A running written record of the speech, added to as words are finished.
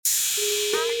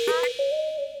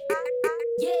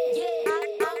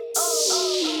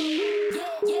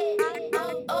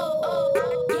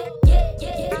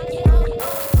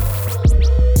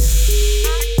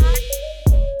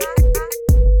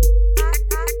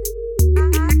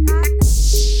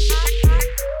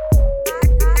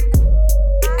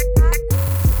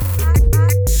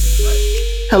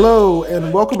Hello,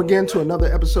 and welcome again to another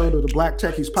episode of the Black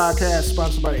Techies Podcast,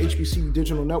 sponsored by the HBCU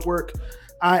Digital Network.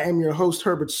 I am your host,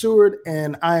 Herbert Seward,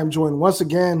 and I am joined once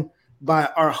again by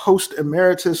our host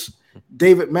emeritus,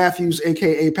 David Matthews,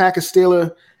 aka Packer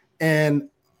Steeler, and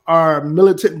our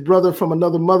militant brother from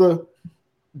another mother,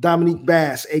 Dominique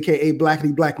Bass, aka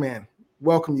Blackity Black Man.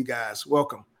 Welcome, you guys.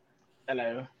 Welcome.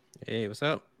 Hello. Hey, what's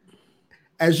up?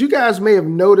 As you guys may have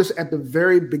noticed at the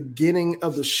very beginning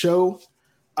of the show,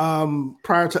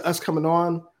 prior to us coming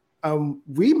on,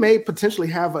 we may potentially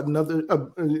have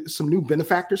some new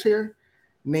benefactors here,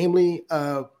 namely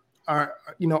our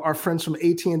friends from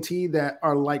AT&T that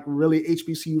are like really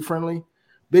HBCU friendly.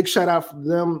 Big shout out for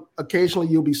them. Occasionally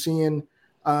you'll be seeing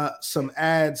some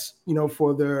ads,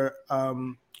 for their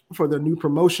new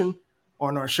promotion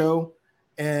on our show.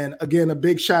 And again, a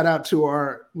big shout out to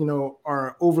our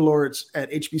overlords at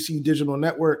HBCU Digital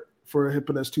Network for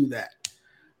helping us to that.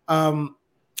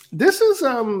 This is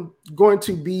going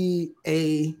to be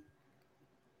a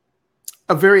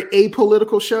very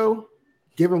apolitical show,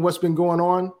 given what's been going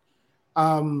on.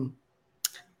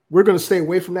 We're going to stay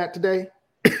away from that today,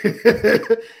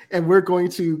 and we're going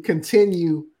to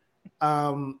continue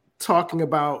talking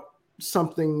about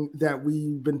something that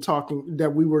we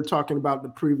were talking about in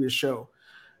the previous show,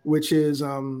 which is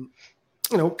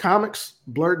comics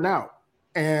blurting out.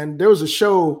 And there was a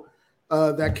show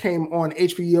that came on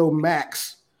HBO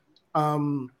Max.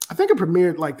 I think it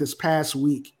premiered like this past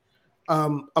week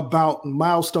about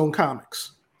Milestone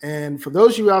Comics. And for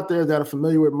those of you out there that are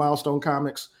familiar with Milestone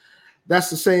Comics, that's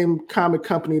the same comic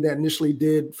company that initially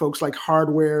did folks like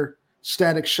Hardware,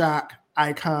 Static Shock,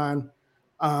 Icon,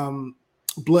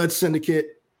 Blood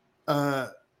Syndicate.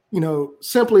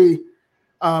 Simply,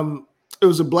 it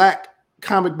was a black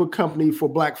comic book company for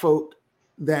black folk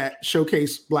that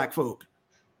showcased black folk.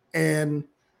 And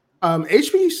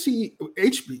HBO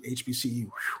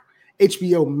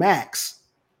Max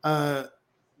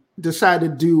decided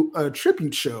to do a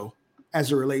tribute show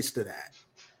as it relates to that.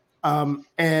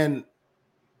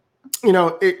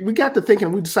 We got to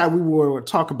thinking, we decided we were going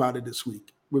to talk about it this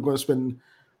week. We're going to spend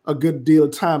a good deal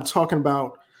of time talking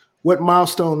about what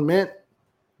Milestone meant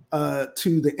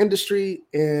to the industry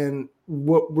and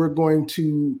what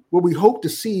we hope to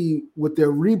see with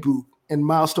their reboot and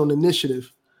Milestone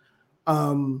Initiative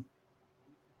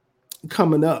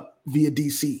coming up via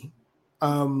DC.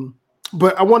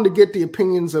 But I wanted to get the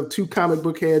opinions of two comic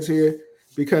book heads here,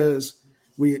 because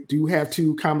we do have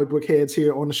two comic book heads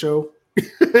here on the show.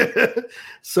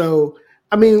 So,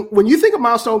 when you think of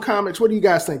Milestone Comics, what do you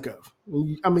guys think of?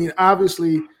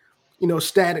 Obviously,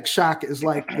 Static Shock is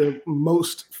like the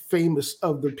most famous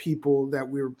of the people that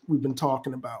we've been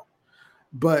talking about.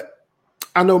 But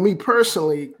I know me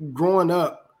personally, growing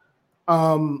up,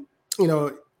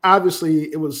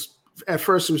 obviously at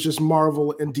first it was just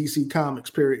Marvel and DC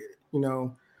Comics, period.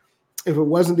 If it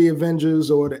wasn't the Avengers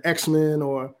or the X-Men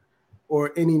or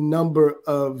any number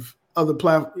of other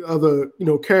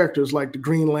characters like the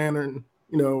Green Lantern,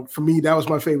 for me, that was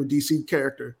my favorite DC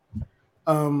character.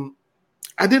 I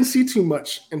didn't see too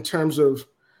much in terms of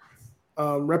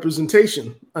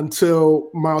representation until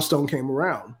Milestone came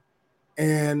around.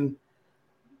 And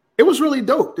it was really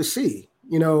dope to see,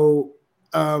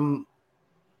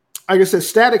 like I said,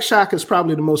 Static Shock is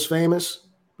probably the most famous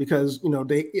because,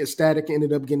 Static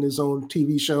ended up getting his own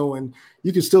TV show, and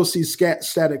you can still see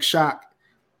Static Shock,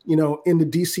 in the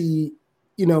DC,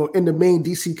 in the main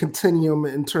DC continuum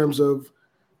in terms of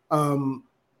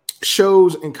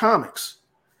shows and comics.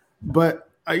 But,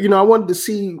 I wanted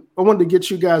to get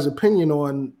you guys' opinion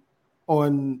on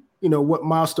what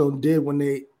Milestone did when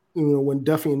they, when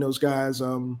Duffy and those guys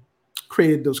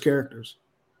created those characters.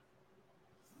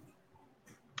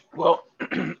 Well,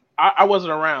 I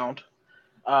wasn't around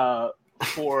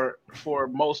for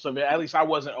most of it. At least I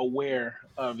wasn't aware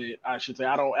of it, I should say.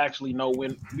 I don't actually know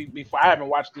when. Before, I haven't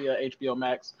watched the HBO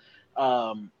Max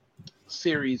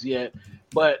series yet.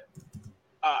 But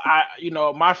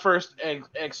my first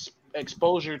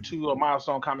exposure to a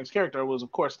Milestone Comics character was,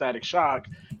 of course, Static Shock,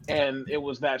 and it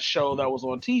was that show that was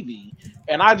on TV.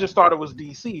 And I just thought it was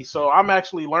DC. So I'm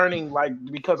actually learning,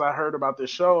 because I heard about this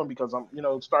show and because I'm,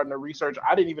 starting to research.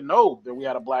 I didn't even know that we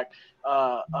had a black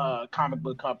comic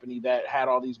book company that had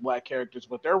all these black characters,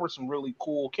 but there were some really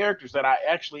cool characters that I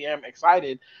actually am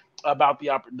excited about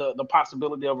the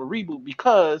possibility of a reboot,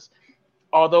 because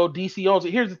although DC owns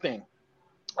it, here's the thing.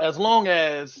 As long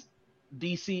as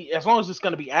it's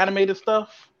going to be animated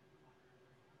stuff,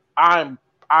 I'm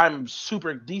I'm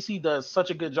super. DC does such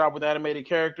a good job with animated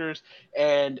characters,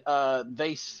 and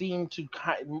they seem to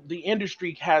the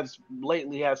industry has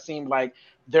seemed like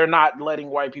they're not letting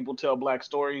white people tell black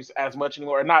stories as much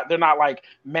anymore. Or not they're not like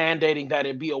mandating that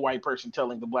it be a white person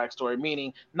telling the black story.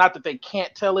 Meaning, not that they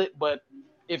can't tell it, but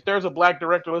if there's a black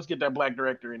director, let's get that black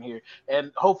director in here.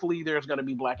 And hopefully there's going to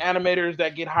be black animators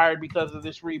that get hired because of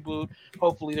this reboot.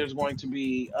 Hopefully there's going to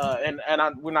be,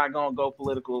 we're not going to go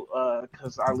political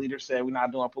because our leader said we're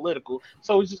not doing political.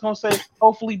 So we're just going to say,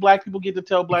 hopefully black people get to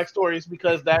tell black stories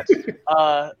because that's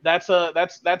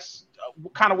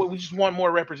kind of what we just want,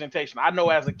 more representation. I know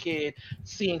as a kid,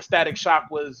 seeing Static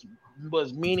Shock was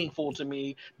meaningful to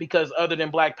me because other than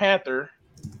Black Panther,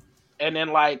 and then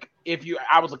like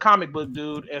I was a comic book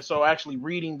dude, and so actually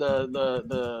reading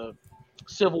the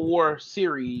Civil War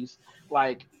series,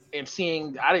 like, and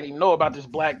seeing, I didn't even know about this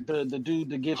the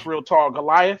dude that gets real tall,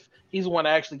 Goliath. He's the one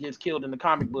that actually gets killed in the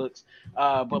comic books.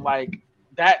 But like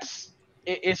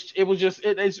it's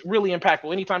really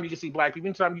impactful. Anytime you can see black people,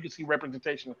 anytime you can see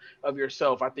representation of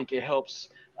yourself, I think it helps.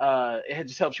 It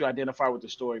just helps you identify with the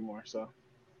story more. So.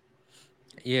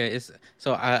 Yeah, it's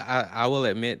so I will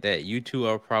admit that you two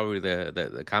are probably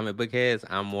the comic book heads.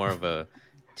 I'm more of a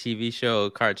TV show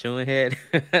cartoon head.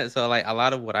 So like a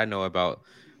lot of what I know about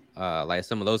like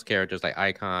some of those characters like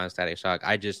Icon, Static Shock,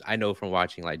 I know from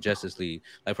watching like Justice League.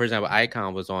 Like for example,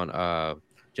 Icon was on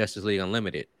Justice League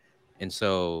Unlimited. And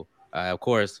so of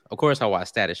course I watched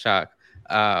Static Shock.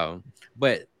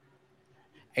 But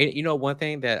you know, one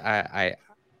thing that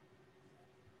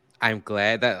I'm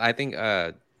glad that I think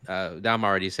Dom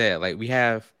already said, like we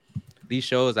have these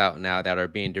shows out now that are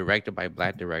being directed by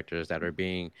black directors, that are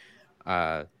being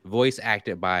voice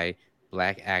acted by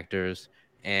black actors,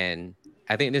 and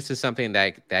I think this is something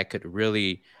that could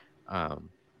really,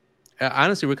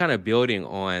 honestly, we're kind of building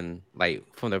on like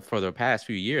for the past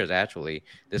few years actually,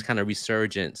 this kind of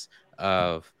resurgence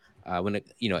of when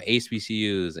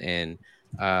HBCUs and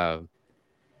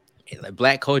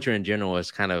black culture in general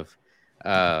is kind of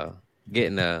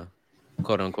getting a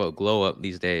quote unquote glow up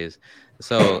these days.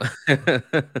 So,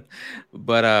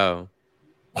 but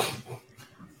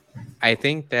I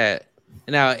think that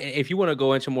now, if you want to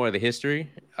go into more of the history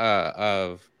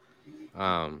of,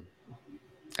 I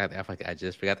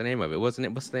just forgot the name of it. What's the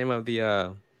name of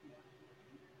the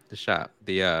shop?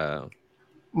 The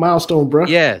Milestone, bro.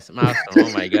 Yes, Milestone.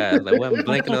 Oh my God, like, I'm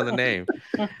blanking on the name.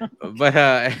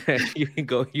 But you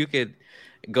could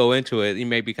go into it. You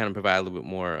maybe kind of provide a little bit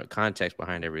more context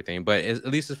behind everything. But at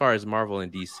least as far as Marvel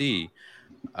and DC,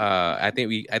 I think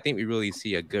we really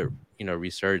see a good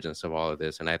resurgence of all of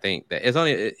this, and I think that it's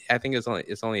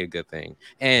only a good thing.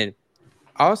 And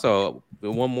also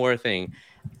one more thing,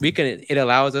 it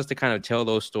allows us to kind of tell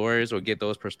those stories or get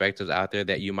those perspectives out there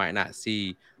that you might not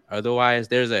see otherwise.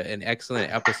 There's an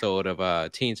excellent episode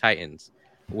of Teen Titans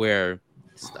where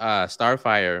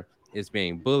Starfire is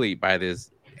being bullied by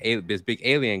this big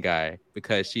alien guy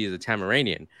because she is a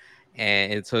Tamaranian,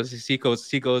 and so she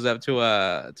goes up to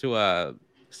a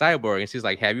Cyborg and she's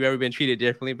like, "Have you ever been treated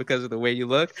differently because of the way you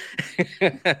look?"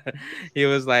 He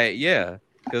was like, "Yeah,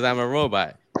 because I'm a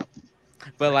robot."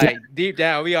 But like deep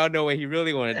down, we all know what he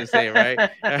really wanted to say, right?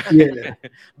 Yeah.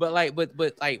 But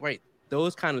right,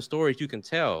 those kind of stories you can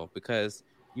tell because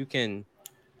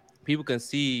people can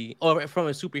see, or from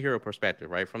a superhero perspective,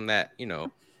 right? From that,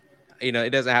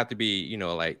 it doesn't have to be,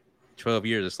 like 12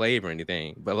 years of slave or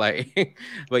anything, but like,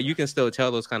 but you can still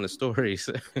tell those kind of stories.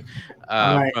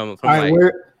 I'm gonna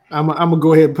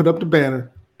go ahead and put up the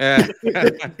banner.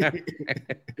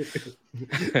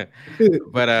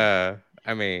 But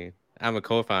I mean, I'm a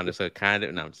co-founder, so kind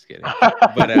of. No, I'm just kidding.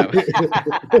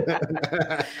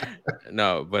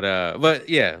 But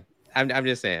yeah, I'm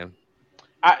just saying.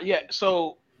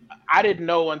 So I didn't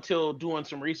know until doing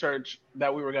some research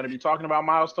that we were going to be talking about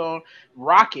Milestone.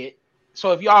 Rocket.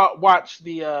 So if y'all watch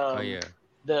the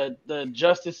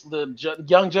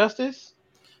Young Justice,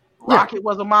 Rocket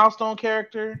was a Milestone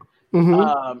character.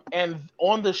 Mm-hmm. And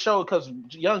on the show, because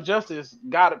Young Justice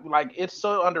it's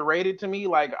so underrated to me.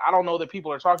 Like, I don't know that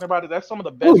people are talking about it. That's some of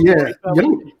the best.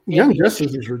 Young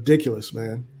Justice is ridiculous,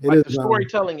 man. The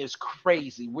storytelling is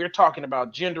crazy. We're talking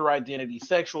about gender identity,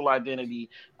 sexual identity,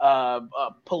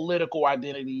 political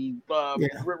identity,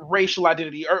 racial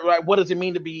identity. Or, what does it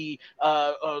mean to be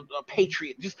a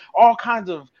patriot? Just all kinds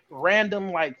of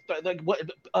random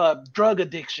drug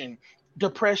addiction,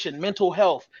 depression, mental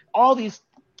health, all these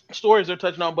stories they're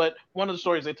touching on. But one of the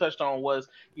stories they touched on was,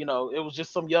 it was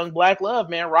just some young black love,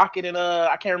 man. Rocket and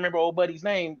I can't remember old buddy's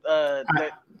name.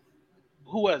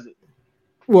 Who was it?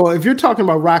 Well, if you're talking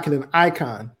about Rocket and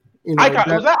Icon,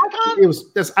 Icon, was that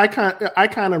Icon? That's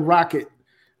Icon and Rocket.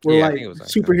 were Yeah, I like think it was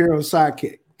Icon. superhero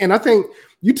sidekick. And I think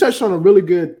you touched on a really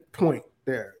good point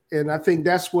there. And I think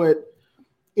that's what,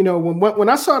 you know, when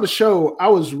I saw the show, I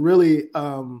was really,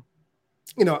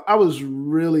 I was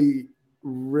really,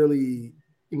 really,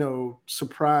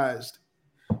 surprised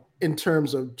in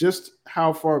terms of just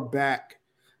how far back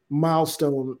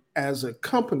Milestone as a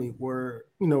company were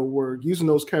using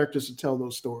those characters to tell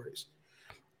those stories.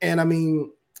 And I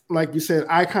mean, like you said,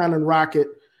 Icon and Rocket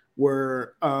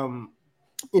were,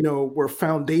 were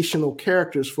foundational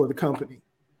characters for the company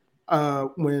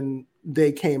when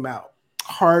they came out.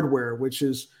 Hardware, which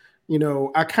is,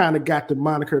 I kind of got the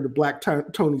moniker the Black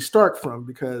Tony Stark from,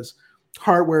 because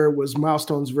Hardware was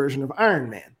Milestone's version of Iron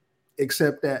Man,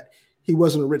 except that he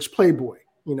wasn't a rich playboy.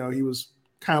 He was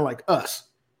kind of like us.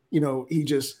 He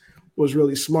just was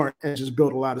really smart and just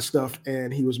built a lot of stuff,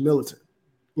 and he was militant.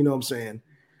 You know what I'm saying?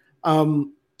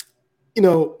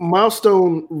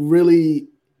 Milestone really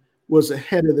was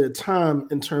ahead of their time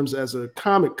in terms as a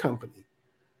comic company,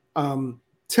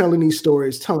 telling these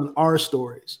stories, telling our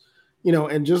stories,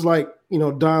 and just like,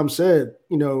 Dom said,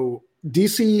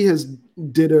 DC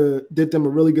did them a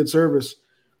really good service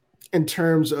in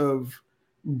terms of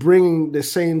bringing the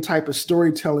same type of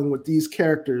storytelling with these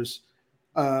characters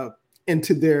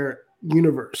into their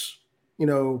universe,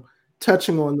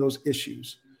 touching on those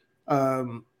issues.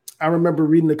 I remember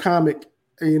reading the comic,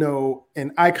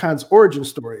 and Icon's origin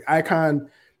story. Icon,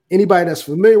 anybody that's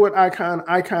familiar with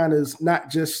Icon is not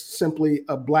just simply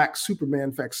a black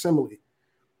Superman facsimile.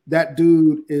 That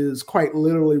dude is quite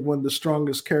literally one of the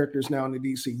strongest characters now in the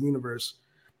DC universe,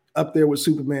 up there with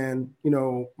Superman,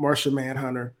 Martian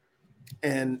Manhunter,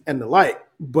 and the like.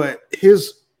 But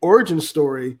his origin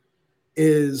story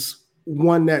is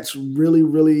one that's really,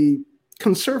 really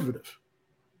conservative.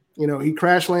 He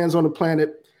crash lands on the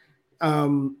planet,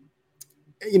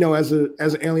 as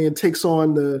an alien, takes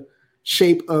on the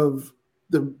shape of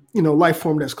the life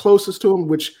form that's closest to him,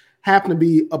 which happened to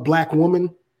be a black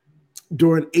woman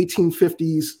during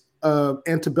 1850s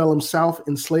antebellum South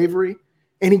in slavery,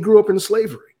 and he grew up in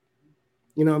slavery.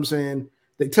 You know what I'm saying?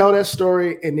 They tell that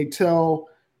story, and they tell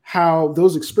how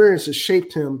those experiences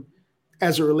shaped him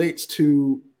as it relates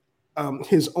to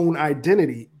his own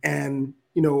identity and,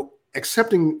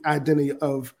 accepting identity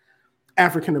of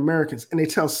African Americans. And they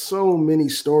tell so many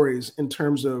stories in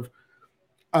terms of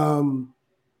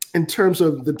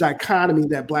the dichotomy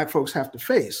that Black folks have to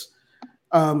face.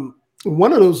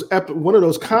 One of those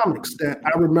comics that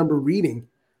I remember reading,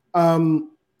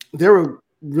 they were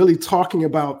really talking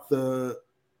about the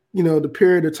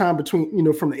period of time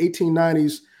between, from the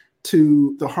 1890s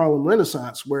to the Harlem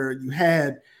Renaissance, where you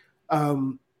had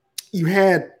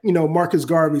Marcus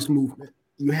Garvey's movement,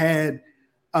 you had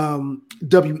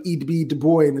W.E.B. Du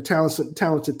Bois and the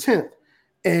Talented Tenth,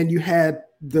 and you had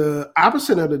the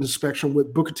opposite end of the spectrum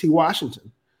with Booker T.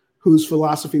 Washington, whose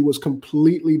philosophy was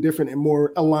completely different and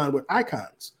more aligned with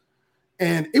Icon's.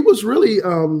 And it was really,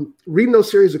 reading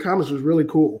those series of comics was really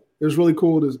cool. It was really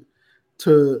cool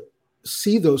to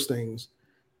see those things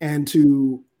and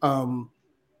to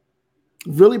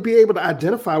really be able to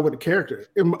identify with the character.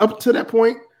 And up to that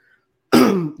point,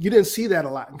 you didn't see that a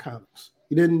lot in comics.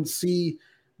 You didn't see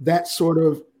that sort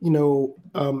of,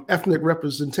 ethnic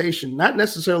representation, not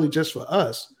necessarily just for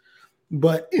us,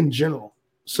 but in general.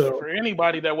 So for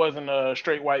anybody that wasn't a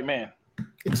straight white man.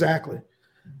 Exactly.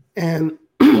 And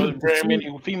there wasn't very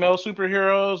many female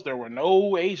superheroes. There were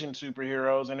no Asian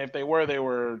superheroes. And if they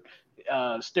were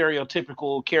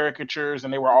stereotypical caricatures,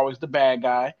 and they were always the bad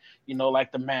guy,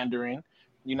 like the Mandarin.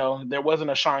 There wasn't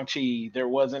a Shang-Chi. There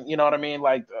wasn't, you know what I mean?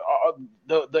 Like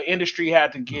the industry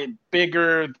had to get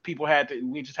bigger.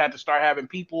 We just had to start having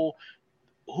people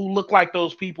who look like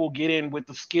those people get in with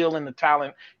the skill and the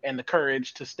talent and the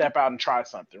courage to step out and try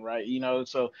something, right?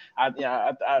 So I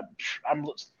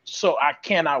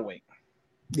cannot wait.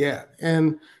 Yeah.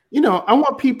 And, I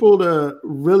want people to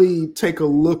really take a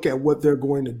look at what they're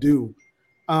going to do.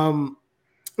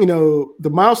 The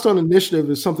Milestone Initiative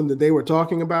is something that they were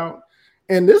talking about.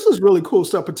 And this is really cool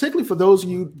stuff, particularly for those of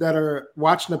you that are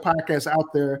watching the podcast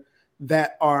out there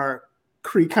that are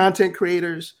content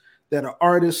creators, that are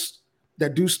artists,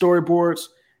 that do storyboards.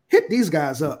 Hit these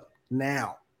guys up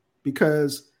now,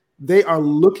 because they are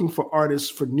looking for artists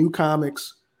for new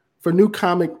comics,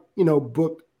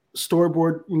 book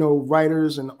storyboard,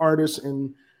 writers and artists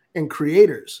and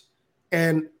creators.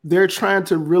 And they're trying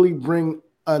to really bring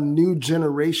a new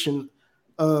generation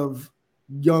of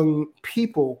young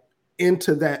people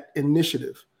into that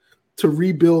initiative to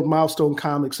rebuild Milestone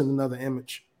Comics in another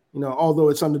image. Although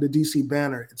it's under the DC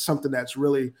banner, it's something that's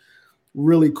really,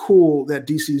 really cool that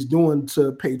DC is doing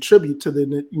to pay tribute to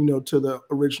the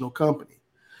original company.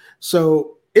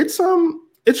 So,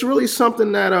 it's really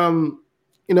something that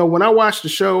when I watch the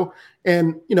show,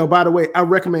 and by the way, I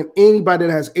recommend anybody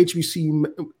that has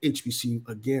HBCU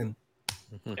again,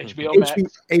 HBO Max,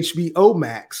 HBO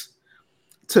Max,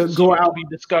 to go out. Be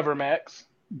Discover Max.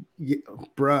 Yeah,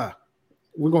 bruh,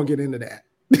 we're gonna get into that.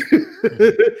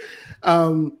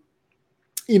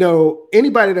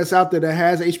 Anybody that's out there that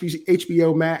has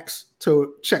HBO Max,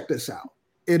 to check this out.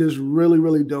 It is really,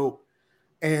 really dope.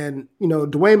 And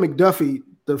Dwayne McDuffie,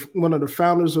 one of the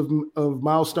founders of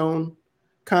Milestone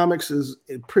Comics, is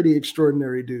a pretty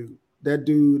extraordinary dude. That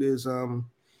dude is,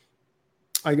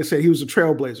 like I said, he was a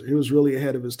trailblazer. He was really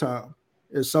ahead of his time.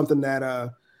 It's something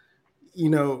that,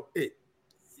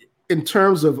 in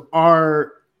terms of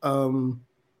our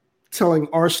telling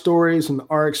our stories and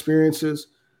our experiences,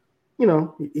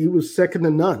 he was second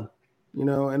to none.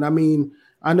 And I mean,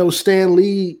 I know Stan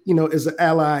Lee, is an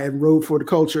ally and rode for the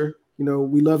culture.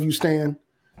 We love you, Stan.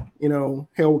 Hail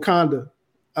Wakanda.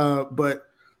 But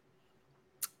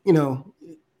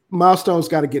Milestone's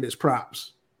got to get his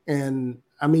props. And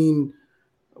I mean,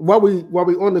 while we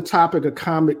on the topic of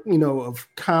of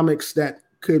comics that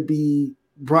could be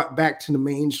brought back to the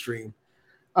mainstream,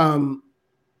 I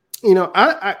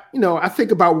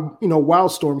think about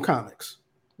Wildstorm Comics.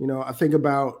 I think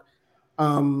about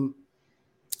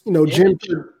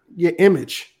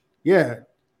Image. Yeah.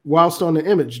 Wildstorm and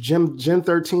Image, Gen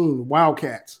 13,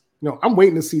 Wildcats. I'm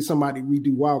waiting to see somebody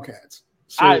redo Wildcats.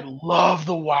 So, I love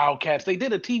the Wildcats. They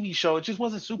did a TV show. It just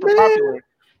wasn't super popular.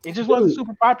 It just wasn't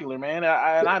super popular, man.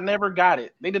 I never got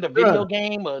it. They did a video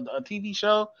game, a TV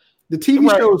show. The TV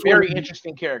show is very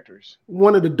interesting characters.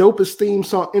 One of the dopest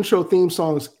intro theme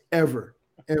songs ever.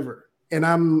 And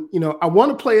I'm, I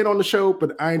want to play it on the show,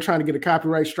 but I ain't trying to get a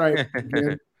copyright strike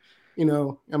again.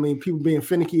 People being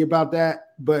finicky about that.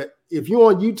 But if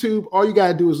you're on YouTube, all you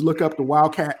gotta do is look up the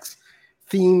Wildcats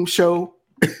theme show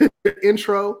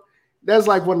intro. That's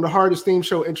like one of the hardest theme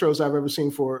show intros I've ever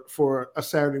seen for a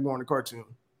Saturday morning cartoon.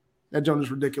 That joint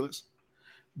is ridiculous.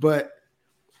 But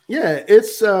yeah,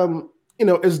 it's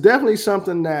it's definitely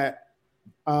something that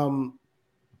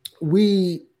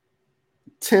we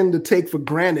tend to take for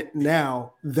granted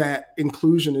now, that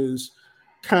inclusion is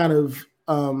kind of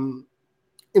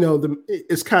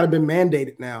it's kind of been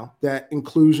mandated now, that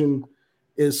inclusion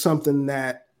is something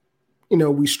that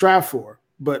we strive for.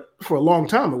 But for a long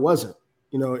time it wasn't.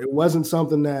 It wasn't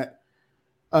something that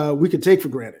we could take for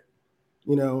granted.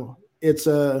 It's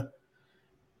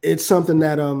something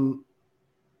that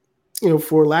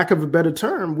for lack of a better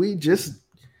term, we just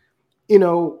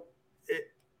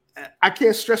I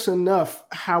can't stress enough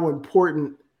how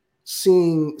important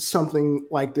seeing something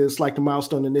like this, like the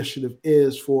Milestone Initiative,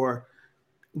 is for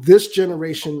this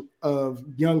generation of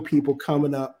young people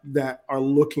coming up that are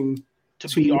looking to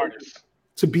be artists,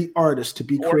 to be or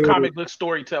creative, comic book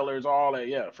storytellers, all that.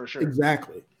 Yeah, for sure.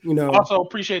 Exactly. Also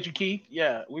appreciate you, Keith.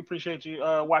 Yeah, we appreciate you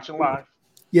watching live.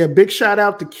 Yeah, big shout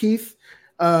out to Keith.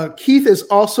 Keith is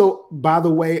also, by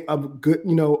the way, a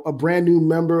brand new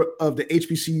member of the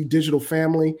HBCU digital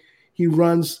family. He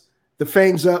runs the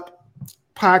Fangs Up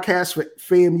podcast for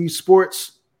FAMU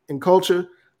Sports and Culture.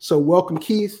 So welcome,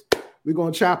 Keith. We're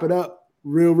going to chop it up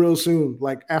real soon,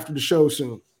 like after the show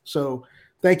soon. So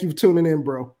thank you for tuning in,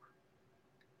 bro.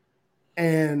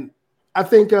 And I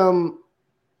think,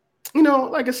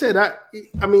 like I said,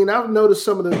 I've noticed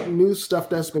some of the new stuff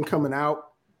that's been coming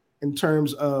out in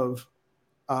terms of,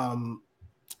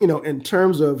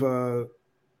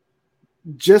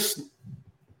 just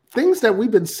things that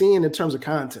we've been seeing in terms of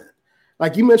content.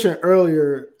 Like you mentioned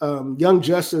earlier, Young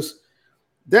Justice.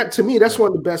 That, to me, that's one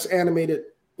of the best animated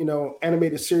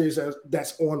series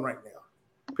that's on right now.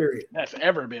 Period. That's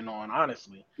ever been on,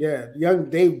 honestly. Yeah,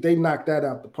 they knocked that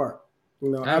out the park.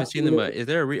 I haven't seen them. Is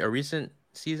there a recent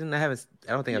season? I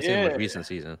don't think I've seen a recent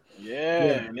season.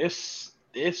 Yeah, and it's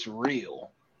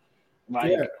real.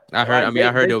 Like, yeah. I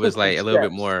heard it was like a little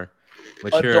bit more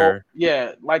mature. Adult,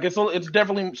 yeah, like it's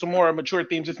definitely some more mature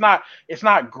themes. It's not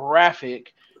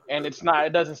graphic, and it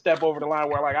doesn't step over the line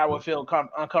where like I would feel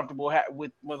uncomfortable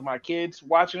with my kids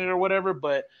watching it or whatever.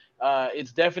 But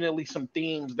it's definitely some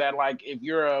themes that, like, if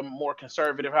you're a more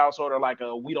conservative household or like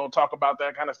we don't talk about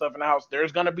that kind of stuff in the house,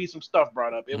 there's gonna be some stuff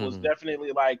brought up. It was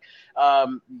definitely like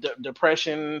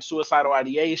depression, suicidal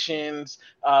ideations,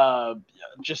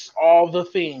 just all the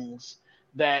things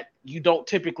that you don't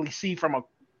typically see from a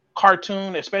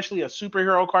cartoon, especially a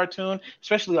superhero cartoon,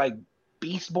 especially like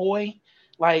Beast Boy.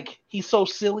 Like, he's so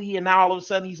silly, and now all of a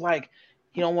sudden he's like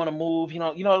He don't want to move.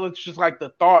 It's just like the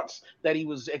thoughts that he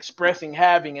was expressing,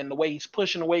 having, and the way he's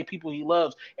pushing away people he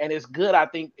loves. And it's good, I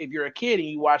think, if you're a kid and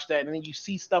you watch that, and then you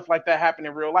see stuff like that happen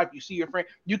in real life. You see your friend,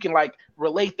 you can like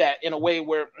relate that in a way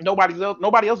where nobody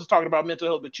else is talking about mental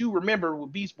health, but you remember when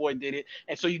Beast Boy did it,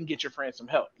 and so you can get your friend some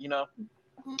help.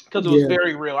 Because it was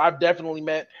very real. I've definitely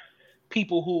met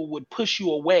people who would push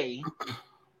you away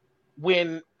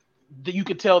when you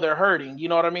could tell they're hurting, you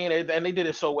know what I mean? And they did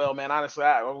it so well, man. Honestly,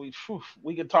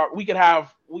 we could talk.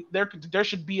 There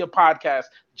should be a podcast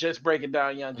just breaking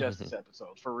down Young Justice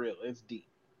episodes for real. It's deep.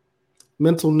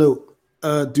 Mental note: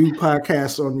 do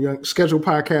podcasts on schedule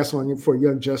podcasts on for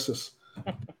Young Justice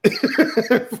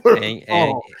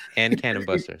and Cannon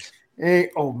Busters.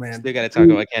 Oh man, still got to talk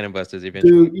about Cannon Busters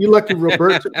eventually. Dude, you lucky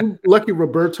Roberto. Lucky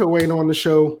Roberto ain't on the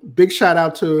show. Big shout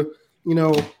out to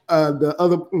the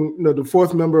other, the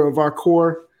fourth member of our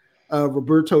core,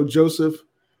 Roberto Joseph.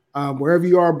 Wherever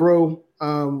you are, bro,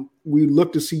 we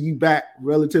look to see you back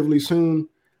relatively soon.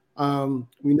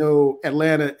 We know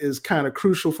Atlanta is kind of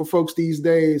crucial for folks these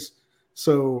days.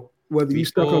 So whether you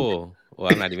stuck on,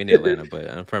 well, I'm not even in Atlanta, but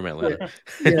I'm from Atlanta.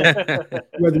 Yeah.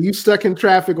 Whether you stuck in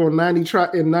traffic on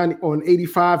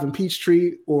 85 and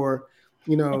Peachtree, or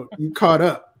you caught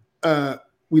up,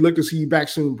 we look to see you back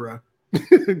soon, bro.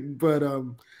 But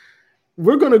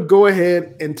we're going to go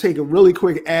ahead and take a really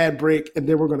quick ad break, and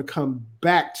then we're going to come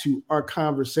back to our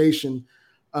conversation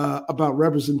about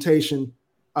representation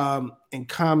in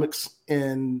comics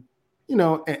and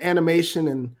and animation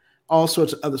and all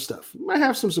sorts of other stuff. We might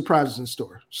have some surprises in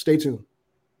store. Stay tuned.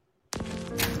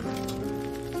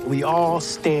 We all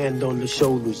stand on the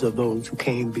shoulders of those who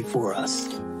came before us.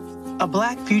 A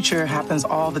Black future happens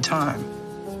all the time.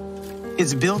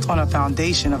 It's built on a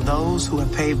foundation of those who have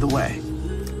paved the way.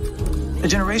 A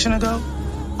generation ago,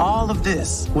 all of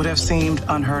this would have seemed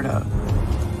unheard of.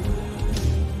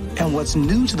 And what's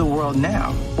new to the world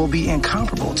now will be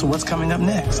incomparable to what's coming up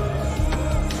next.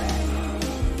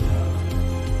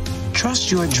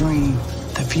 Trust your dream.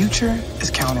 The future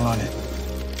is counting on it.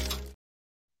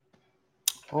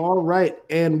 All right,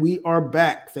 and we are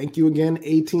back. Thank you again,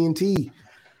 AT&T,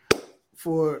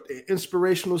 for the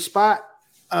inspirational spot.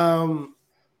 I'm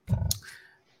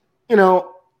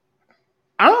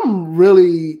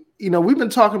really, we've been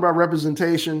talking about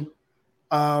representation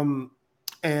and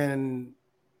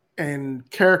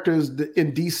characters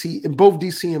in DC, in both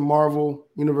DC and Marvel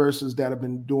universes that have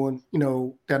been doing,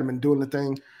 the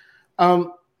thing.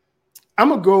 I'm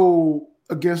gonna go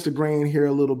against the grain here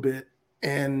a little bit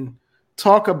and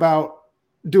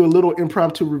do a little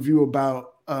impromptu review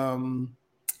about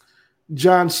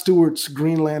John Stewart's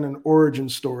Green Lantern origin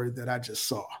story that I just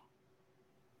saw.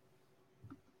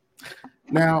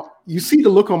 Now, you see the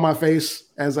look on my face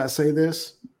as I say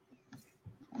this.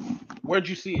 Where'd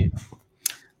you see it?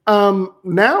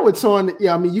 Now it's on.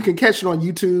 Yeah, I mean, you can catch it on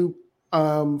YouTube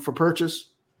for purchase.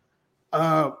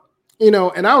 And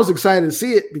I was excited to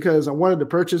see it because I wanted to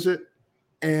purchase it,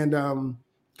 and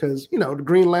because the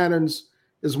Green Lanterns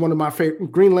is one of my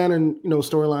favorite Green Lantern,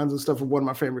 storylines and stuff are one of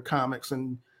my favorite comics,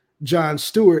 and John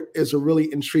Stewart is a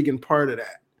really intriguing part of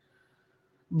that.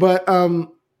 But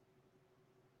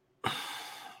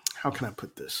how can I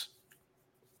put this?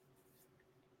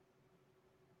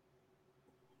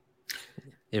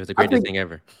 It was the greatest thing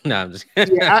ever. No, I'm just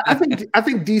kidding. Yeah, I think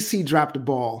DC dropped the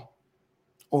ball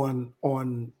on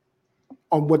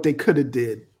what they could have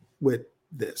did with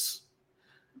this.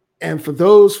 And for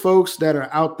those folks that are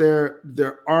out there,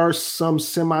 there are some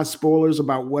semi-spoilers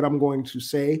about what I'm going to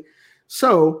say.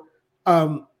 So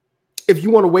if you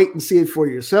want to wait and see it for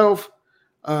yourself,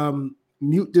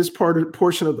 mute this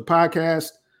portion of the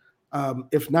podcast.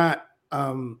 If not,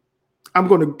 I'm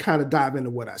going to kind of dive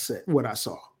into what I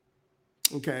saw.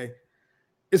 Okay.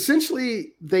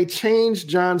 Essentially, they changed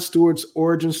John Stewart's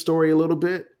origin story a little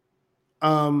bit.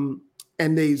 And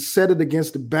they set it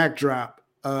against the backdrop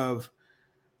of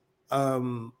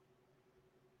an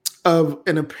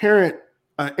apparent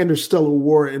interstellar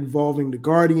war involving the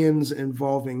Guardians,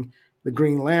 involving the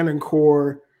Green Lantern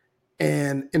Corps,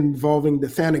 and involving the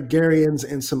Thanagarians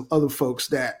and some other folks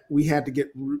that we had to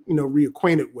get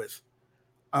reacquainted with,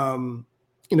 in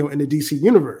the DC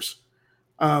universe.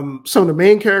 Some of the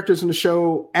main characters in the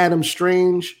show, Adam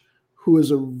Strange, who is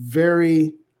a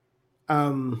very, I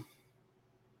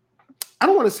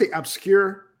don't want to say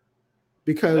obscure,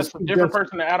 because that's a different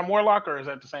person than Adam Warlock, or is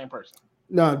that the same person?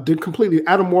 No, completely.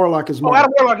 Adam Warlock is Marvel. Oh,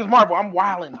 Adam Warlock is Marvel. I'm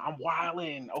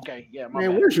wilding. Okay, yeah.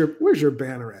 Man, bad. Where's your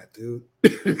banner at, dude?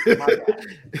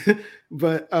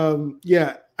 But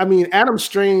yeah, I mean, Adam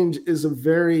Strange is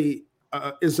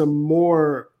a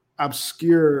more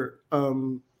obscure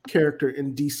character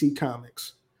in DC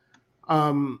Comics.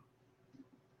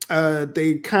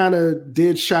 They kind of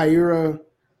did Shira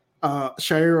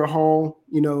Hall,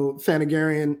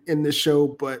 Thanagarian in this show,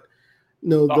 but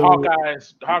no, the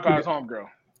Hawkeye's homegirl,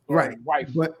 right?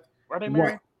 Wife, but were they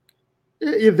married?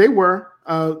 Yeah, they were.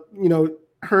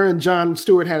 Her and Jon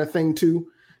Stewart had a thing too,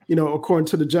 according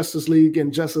to the Justice League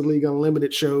and Justice League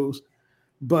Unlimited shows,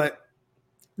 but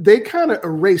they kind of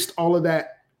erased all of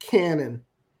that canon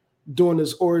during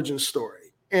this origin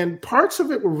story. And parts of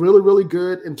it were really, really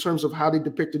good in terms of how they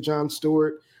depicted Jon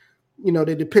Stewart.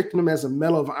 They depicted him as a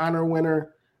Medal of Honor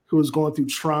winner who was going through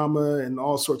trauma and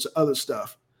all sorts of other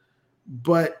stuff.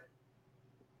 But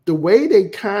the way they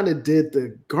kind of did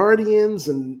the Guardians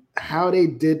and how they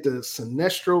did the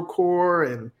Sinestro Corps,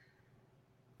 and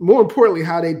more importantly,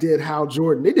 how they did Hal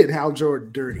Jordan. They did Hal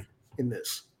Jordan dirty in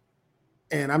this.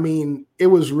 And I mean, it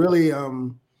was really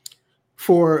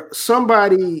for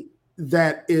somebody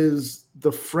that is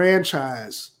the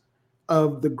franchise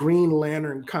of the Green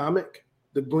Lantern comic,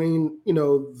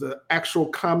 the actual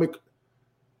comic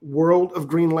world of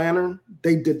Green Lantern,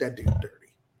 they did that dude dirty.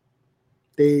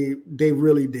 They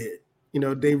really did.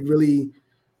 They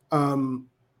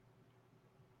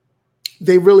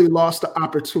really lost the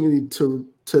opportunity to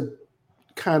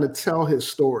kind of tell his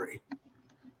story.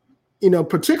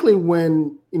 Particularly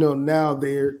when, now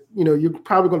you're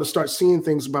probably going to start seeing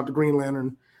things about the Green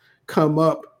Lantern come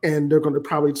up, and they're going to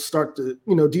probably start to,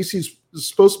 DC's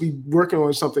supposed to be working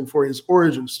on something for his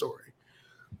origin story.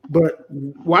 But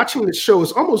watching the show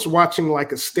is almost watching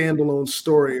like a standalone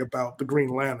story about the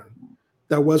Green Lantern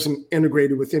that wasn't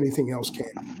integrated with anything else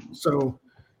canon. So,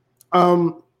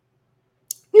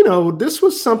 this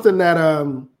was something that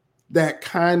that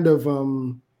kind of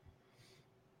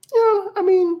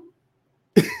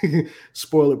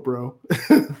spoil it, bro.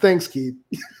 Thanks, Keith.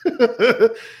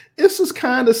 This is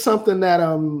kind of something that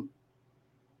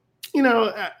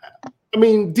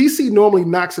DC normally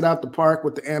knocks it out the park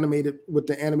with the animated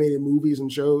movies and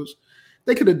shows.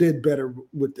 They could have did better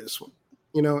with this one,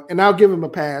 and I'll give them a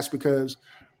pass because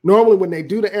normally when they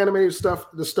do the animated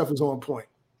stuff, the stuff is on point,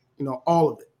 all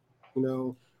of it,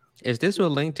 Is this a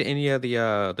link to any of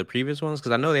the previous ones?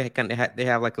 Because I know they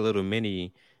have like a little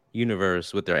mini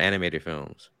universe with their animated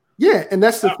films. Yeah, and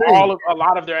that's the thing. A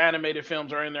lot of their animated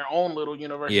films are in their own little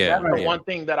universe. Yeah, that's the one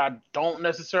thing that I don't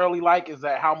necessarily like is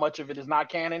that how much of it is not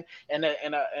canon, and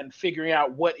figuring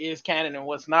out what is canon and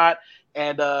what's not,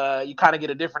 and you kind of get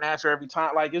a different answer every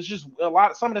time. Like it's just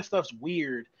some of that stuff's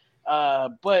weird,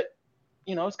 but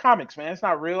it's comics, man. It's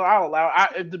not real. I'll allow.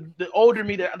 The older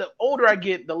I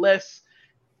get, the less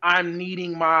I'm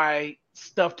needing my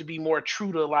stuff to be more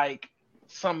true to like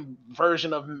some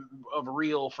version of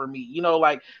real for me.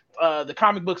 The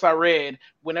comic books I read,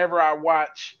 whenever I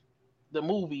watch the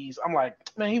movies, I'm like,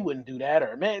 man, he wouldn't do that,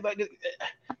 or man, like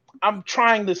I'm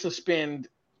trying to suspend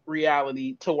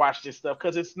reality to watch this stuff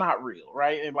because it's not real,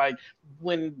 right? And like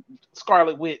when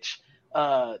Scarlet Witch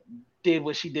did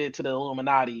what she did to the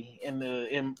Illuminati in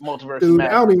Multiverse. Dude, I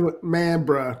don't even, man,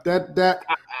 bro.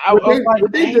 I was like,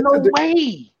 ain't no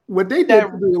way. What they did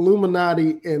to the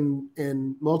Illuminati in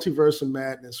Multiverse of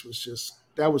Madness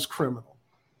that was criminal.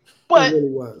 But it really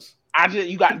was.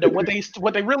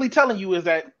 What they really telling you is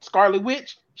that Scarlet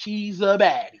Witch, she's a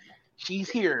baddie. She's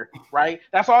here, right?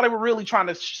 That's all they were really trying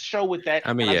to show with that.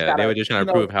 I mean, they were just trying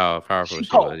to prove how powerful she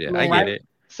was. Yeah, I get it.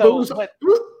 So,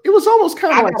 it was almost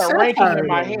kind of like I got a ranking in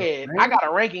my head. Right? I got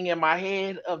a ranking in my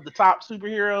head of the top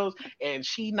superheroes, and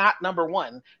she not number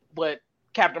one, but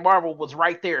Captain Marvel was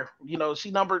right there.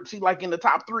 She like in the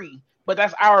top 3, but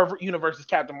that's our universe's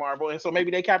Captain Marvel. And so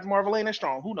maybe Captain Marvel ain't as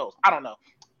strong. Who knows? I don't know.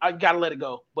 I got to let it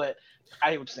go, but I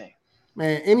hear what you're saying.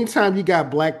 Man, anytime you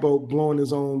got Black Bolt blowing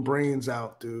his own brains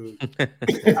out, dude.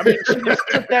 I mean, she just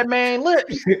took that man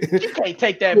lips. You can't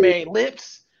take that man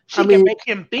lips. She can make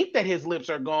him think that his lips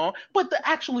are gone, but to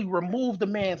actually remove the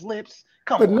man's lips,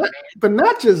 come on. But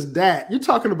not just that. You're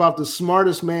talking about the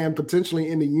smartest man potentially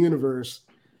in the universe,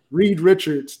 Reed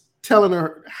Richards, telling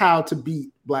her how to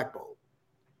beat Black Bolt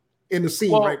in the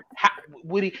scene, right?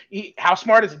 How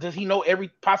smart is it? Does he know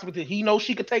did he know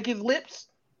she could take his lips?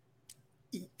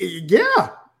 Yeah,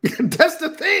 that's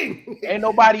the thing. Ain't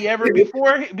nobody ever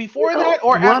before that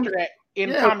or after that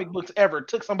in comic books ever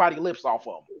took somebody's lips off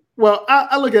of them. Well,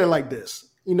 I look at it like this.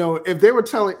 If they were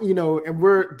telling,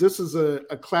 and this is a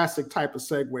classic type of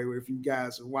segue where if you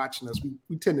guys are watching us,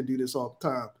 we tend to do this all the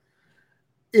time.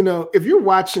 If you're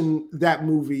watching that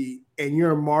movie and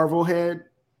you're a Marvel head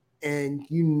and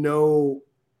you're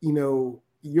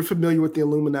familiar with the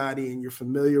Illuminati and you're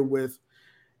familiar with,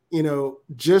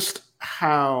 just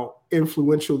how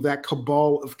influential that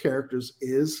cabal of characters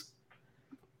is,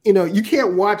 you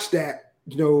can't watch that,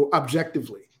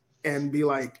 objectively. and be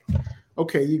like,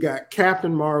 okay, you got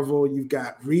Captain Marvel, you've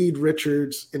got Reed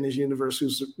Richards in this universe,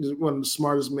 who's one of the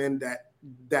smartest men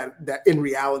that in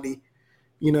reality,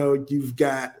 you've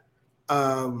got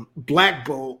Black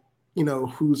Bolt,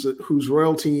 who's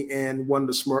royalty and one of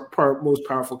the most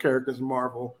powerful characters in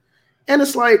Marvel. And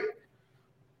it's like,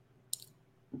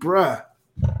 bruh,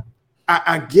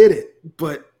 I get it,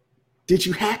 but did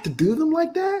you have to do them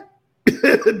like that?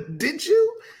 Did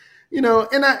you?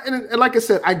 And like I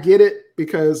said, I get it,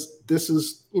 because this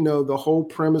is, the whole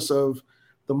premise of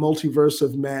the Multiverse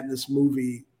of Madness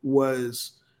movie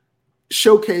was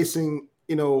showcasing,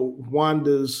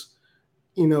 Wanda's,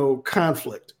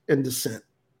 conflict and dissent.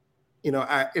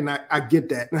 I get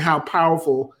that, and how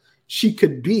powerful she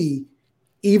could be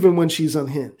even when she's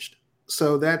unhinged.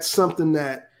 So that's something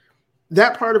that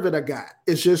part of it I got.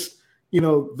 It's just,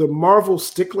 the Marvel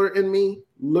stickler in me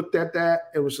looked at that.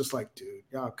 It was just like, dude,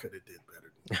 y'all could have did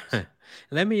better.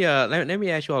 Let me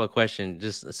ask you all a question,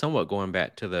 just somewhat going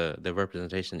back to the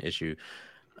representation issue.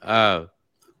 So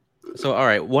all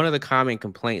right, one of the common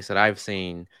complaints that I've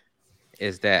seen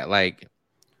is that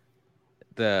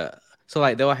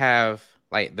they'll have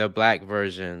like the Black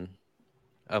version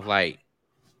of like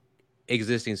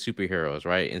existing superheroes,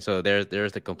 right? And so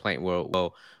there's the complaint,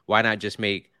 well, why not just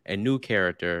make a new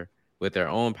character with their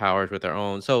own powers, with their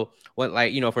own? So what,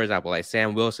 for example, like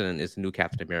Sam Wilson is the new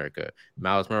Captain America,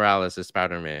 Miles Morales is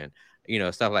Spider-Man,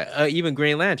 stuff like even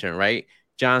Green Lantern, right?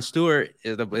 John Stewart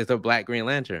is the Black Green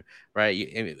Lantern, right?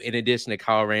 In addition to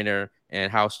Kyle Rayner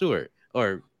and Hal Stewart,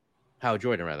 or Hal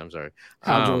Jordan, rather. I'm sorry.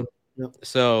 Hal Jordan. Yep.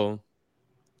 So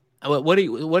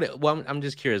I'm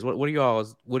just curious. What are you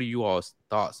all's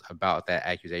thoughts about that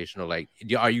accusation? Or like,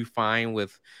 are you fine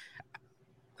with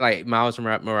like Miles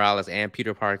Morales and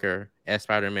Peter Parker as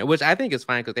Spider-Man, which I think is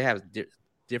fine because they have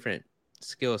different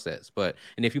skill sets. And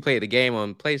if you play the game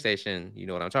on PlayStation, you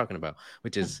know what I'm talking about,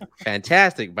 which is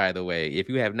fantastic, by the way. If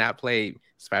you have not played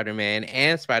Spider-Man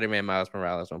and Spider-Man Miles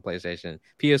Morales on PlayStation,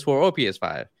 PS4 or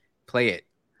PS5, play it.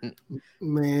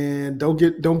 Man, don't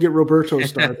get Roberto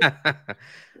started.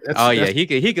 He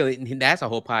could. That's a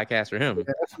whole podcast for him.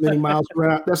 Yeah,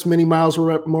 that's many Miles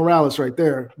Morales right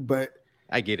there. But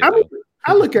I get it.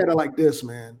 I look at it like this,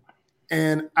 man,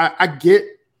 and I get.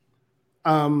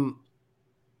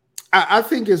 I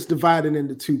think it's divided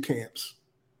into two camps,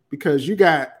 because you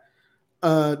got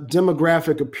a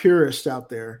demographic of purists out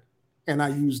there, and I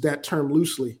use that term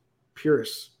loosely,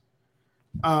 purists,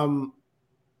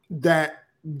 that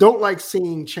don't like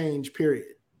seeing change,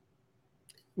 period,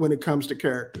 when it comes to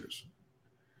characters,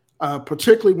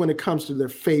 particularly when it comes to their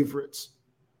favorites.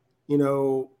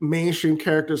 Mainstream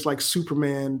characters like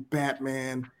Superman,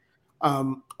 Batman.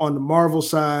 On the Marvel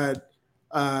side,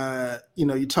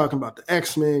 you're talking about the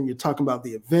X-Men, you're talking about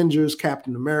the Avengers,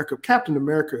 Captain America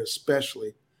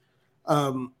especially.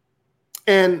 And,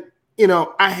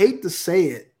 I hate to say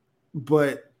it,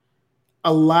 but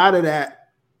a lot of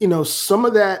that, some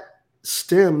of that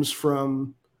stems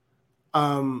from,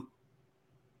 our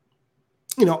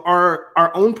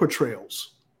own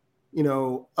portrayals,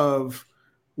 of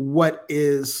what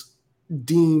is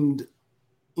deemed,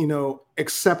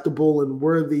 acceptable and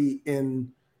worthy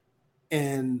and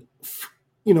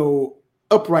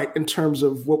upright in terms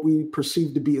of what we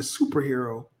perceive to be a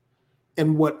superhero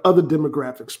and what other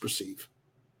demographics perceive.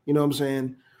 You know what I'm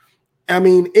saying? I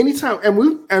mean, anytime,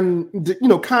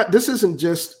 this isn't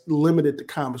just limited to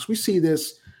comics. We see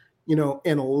this, in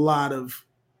a lot of,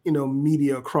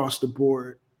 media across the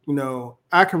board.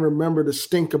 I can remember the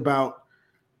stink about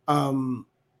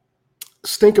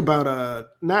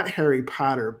not Harry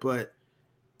Potter, but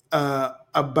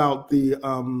about the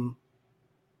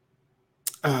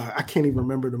I can't even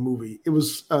remember the movie. It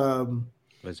was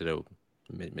it a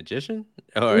magician?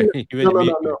 Or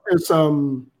no. It's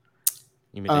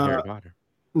you mean Harry Potter?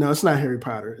 No, it's not Harry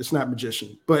Potter. It's not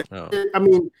magician. But I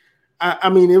mean,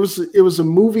 it was a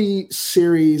movie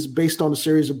series based on a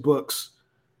series of books.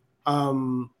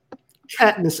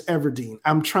 Katniss Everdeen.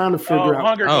 I'm trying to figure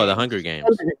out. The Hunger Games.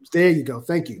 There you go.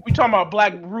 Thank you. We talking about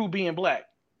Black Ruby and Black.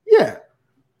 Yeah.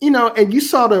 And you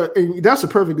saw and that's a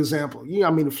perfect example. The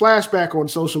flashback on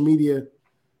social media,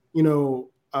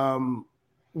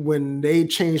 when they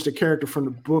changed the character from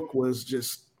the book was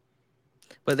just.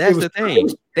 But that's the thing.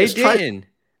 They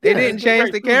didn't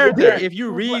change the character. If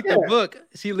you read the book,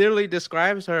 she literally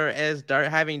describes her as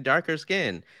having darker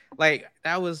skin. Like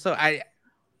that was so. I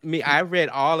read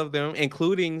all of them,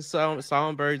 including some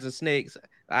Songbirds and Snakes.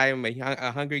 I am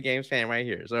a Hunger Games fan right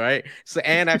here. So right. So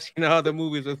and I've seen all the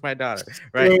movies with my daughter.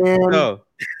 Right. So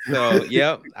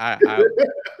yep.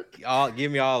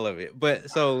 Give me all of it. But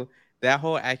so that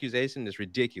whole accusation is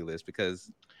ridiculous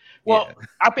because Well, Yeah.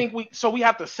 I think we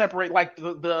have to separate like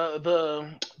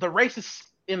the racists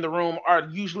in the room are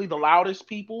usually the loudest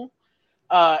people,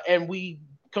 and we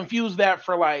confuse that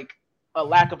for like a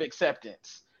lack of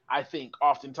acceptance. I think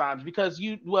oftentimes because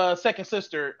you second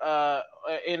sister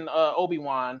in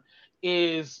Obi-Wan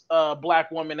is a black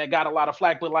woman that got a lot of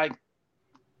flack, but like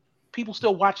people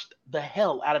still watched the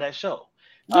hell out of that show.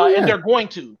 Oh And yeah, they're going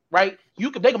to, right? They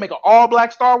can make an all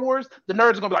black Star Wars. The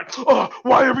nerds are gonna be like, oh,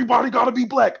 why everybody gotta be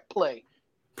black? Play,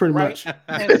 pretty right? much.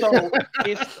 And so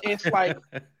it's like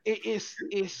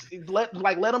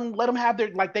let them have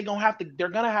their like they're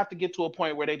gonna have to get to a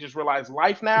point where they just realize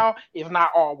life now is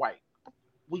not all white.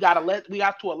 We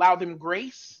have to allow them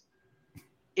grace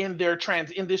in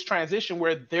this transition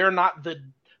where they're not the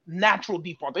natural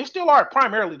default. They still are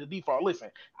primarily the default.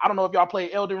 Listen, I don't know if y'all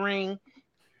play Elden Ring.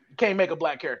 You can't make a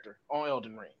black character on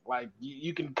Elden Ring. Like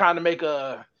you can kind of make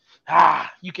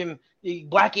you can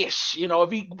blackish. You know,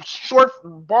 if he short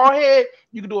bald head,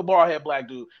 you can do a bald head black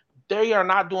dude. They are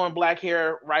not doing black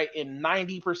hair right in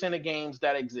 90% of games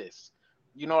that exist.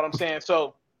 You know what I'm saying?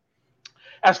 So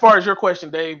as far as your question,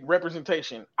 Dave,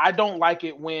 representation, I don't like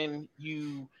it when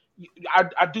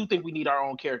I do think we need our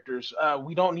own characters.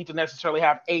 We don't need to necessarily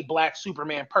have a black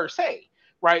Superman per se,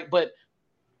 right? But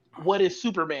what is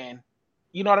Superman?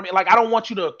 You know what I mean? Like, I don't want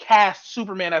you to cast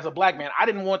Superman as a black man. I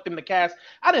didn't want them to cast.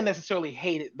 I didn't necessarily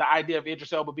hate it, the idea of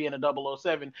Idris Elba being a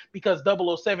 007 because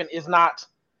 007 is not.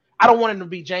 I don't want him to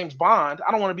be James Bond.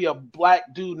 I don't want to be a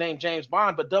black dude named James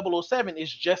Bond, but 007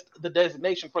 is just the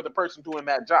designation for the person doing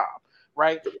that job,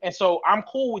 right? And so I'm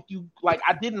cool with you. Like,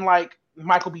 I didn't like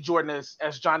Michael B. Jordan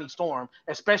as Johnny Storm,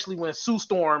 especially when Sue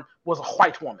Storm was a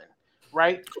white woman,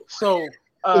 right? So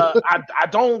I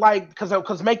don't like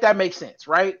because make that make sense,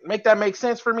 right? Make that make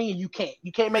sense for me. You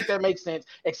can't make that make sense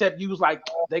except you was like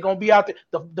they're gonna be out there.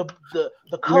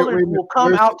 The colors will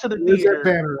come out to the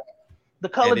theater. The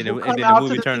colors will come out to the theater. And then the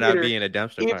movie turned out being a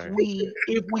dumpster fire.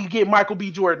 If we get Michael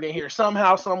B. Jordan in here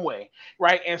somehow, some way,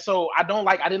 right? And so I didn't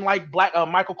like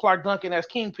Michael Clark Duncan as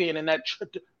Kingpin in that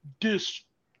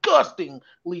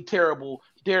disgustingly terrible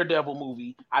Daredevil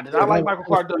movie. I did not like Michael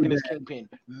Clark Duncan as Kingpin.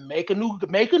 Make a new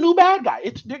bad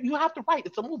guy. You have to write.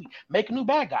 It's a movie. Make a new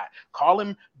bad guy. Call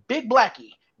him Big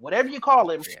Blackie. Whatever you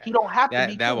call him, he don't have to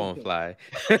be. That won't fly.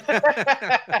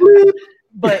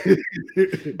 But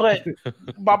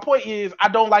my point is, I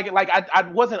don't like it. Like I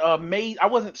wasn't amazed. I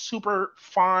wasn't super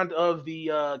fond of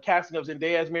the casting of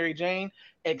Zendaya as Mary Jane,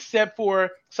 except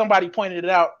for somebody pointed it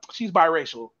out. She's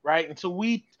biracial, right? And so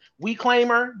we claim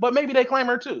her, but maybe they claim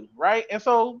her too, right? And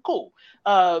so cool.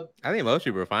 I think most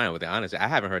people are fine with it. Honestly, I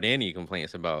haven't heard any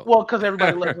complaints about. Well, because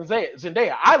everybody loves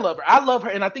Zendaya. I love her,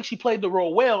 and I think she played the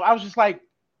role well. I was just like,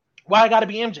 why I got to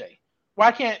be MJ?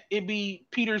 Why can't it be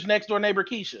Peter's next door neighbor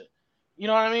Keisha? You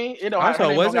know what I mean?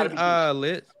 Also, wasn't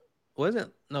Lit?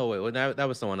 Wasn't no wait? That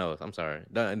was someone else. I'm sorry.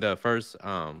 The first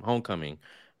Homecoming,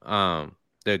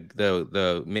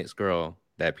 the mixed girl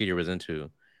that Peter was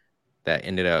into. That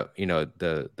ended up,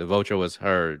 the vulture was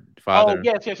her father.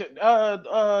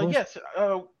 Oh yes.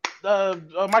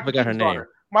 Michael Keaton's daughter.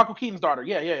 Michael Keaton's daughter.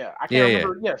 Yeah. I can't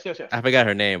remember. Yes. I forgot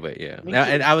her name, but yeah. Now,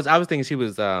 and I was thinking she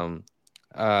was the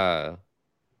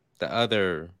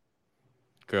other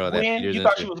girl Gwen? that Peter's you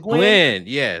thought into. She was Gwen? Gwen,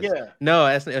 yes. Yeah. No,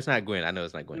 it's not Gwen. I know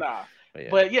it's not Gwen. Nah.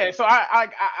 But yeah, so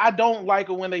I don't like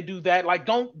it when they do that. Like,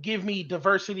 don't give me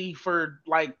diversity for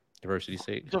like diversity's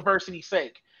sake. Diversity's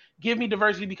sake. Give me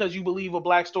diversity because you believe a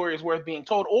black story is worth being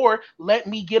told, or let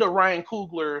me get a Ryan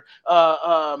Coogler,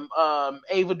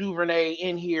 Ava DuVernay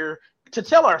in here to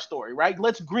tell our story, right?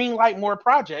 Let's greenlight more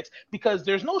projects because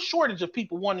there's no shortage of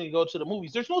people wanting to go to the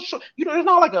movies. There's there's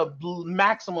not like a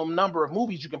maximum number of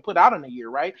movies you can put out in a year,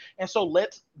 right? And so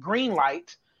let's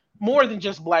greenlight more than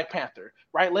just Black Panther,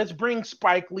 right? Let's bring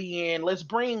Spike Lee in. Let's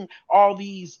bring all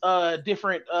these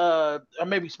different,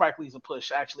 maybe Spike Lee's a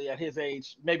push actually at his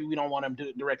age. Maybe we don't want him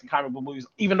directing comic book movies,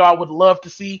 even though I would love to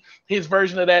see his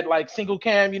version of that, like single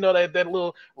cam, that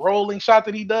little rolling shot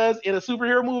that he does in a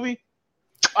superhero movie.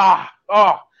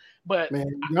 But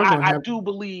man, I do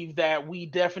believe that we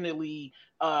definitely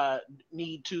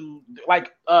need to,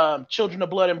 like Children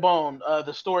of Blood and Bone,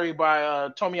 the story by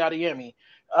Tomi Adeyemi.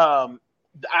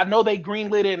 I know they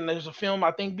greenlit it and there's a film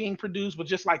I think being produced, but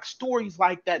just like stories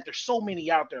like that, there's so many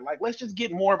out there. Like, let's just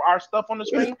get more of our stuff on the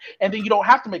screen, and then you don't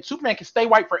have to make Superman can stay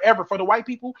white forever. For the white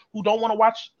people who don't want to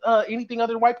watch anything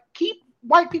other than white, keep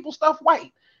white people stuff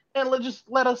white, and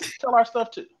let us tell our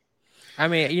stuff too. I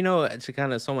mean, to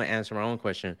kind of somewhat answer my own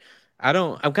question,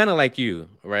 I'm kind of like you,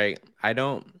 right?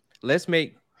 Let's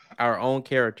make our own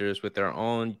characters with their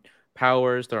own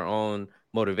powers, their own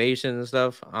motivations and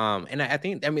stuff. And I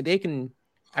think, they can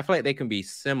I feel like they can be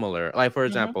similar. Like, for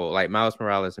example, like Miles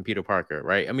Morales and Peter Parker,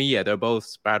 right? I mean, yeah, they're both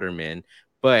Spider-Man,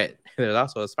 but there's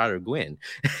also a Spider-Gwen.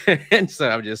 And so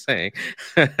I'm just saying,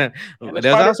 there's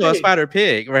also a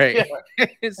Spider-Pig, right? Yeah.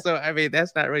 So, I mean,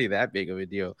 that's not really that big of a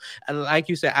deal. And like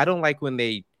you said, I don't like when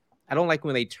they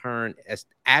turn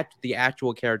at the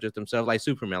actual characters themselves, like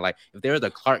Superman. Like, if there was a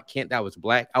Clark Kent that was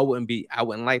black, I wouldn't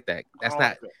like that. That's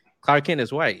not Clark Kent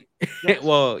is white. Yes.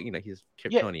 Well, you know, he's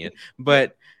Kryptonian,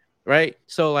 but right.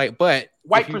 So like, but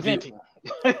white presenting.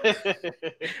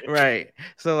 Right.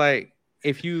 So like,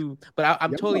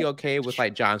 I'm totally okay with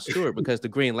like John Stewart, because the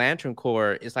Green Lantern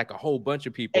Corps is like a whole bunch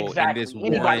of people in this one.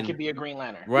 Anybody could be a Green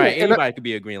Lantern. Right. Yeah, anybody could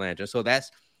be a Green Lantern. So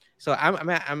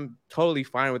I'm totally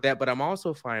fine with that, but I'm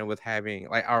also fine with having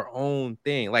like our own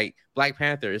thing. Like Black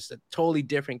Panther is a totally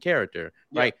different character,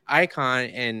 right? Icon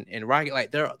and Rocket,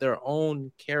 like they're their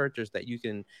own characters that you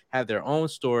can have their own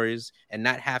stories and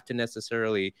not have to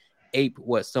necessarily ape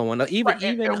what someone even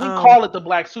and we call it the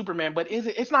Black Superman, but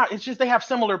it's not. It's just they have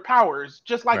similar powers,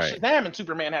 just like Shazam and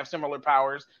Superman have similar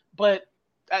powers, but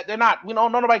they're not.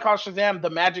 Nobody calls Shazam the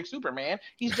Magic Superman.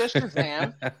 He's just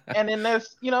Shazam, and then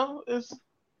there's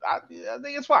I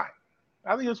think it's fine.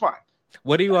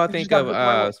 What do you all think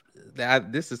of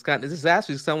this is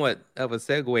actually somewhat of a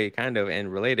segue, kind of,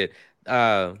 and related.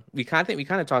 We kind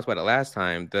of talked about it last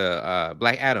time, the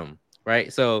Black Adam,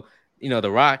 right? So,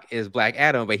 The Rock is Black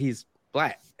Adam, but he's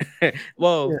black.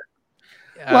 What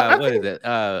is it?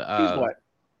 He's black.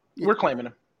 We're claiming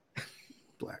him.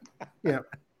 Black. Yeah.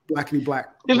 Blackity black.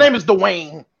 His name is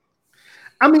Dwayne.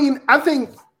 I mean, I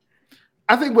think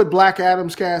with Black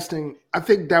Adam's casting, I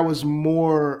think that was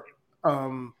more.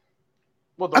 The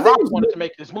Rock wanted to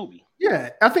make this movie. Yeah,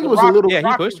 I think it was a little. Yeah,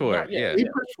 he pushed for it. Yeah, he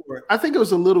pushed for it. I think it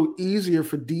was a little easier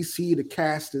for DC to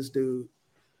cast this dude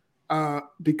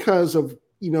because of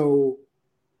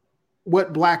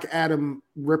what Black Adam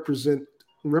represented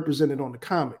on the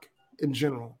comic in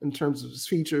general, in terms of his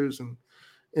features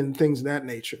and things of that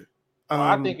nature.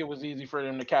 I think it was easy for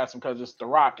them to cast him because it's The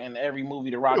Rock, and every movie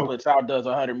The Rock puts out does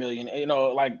 100 million. It's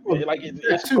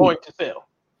going to sell.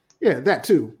 Yeah, that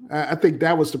too. I think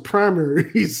that was the primary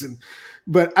reason.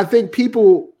 But I think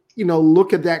people,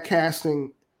 look at that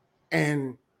casting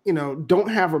and, don't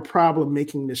have a problem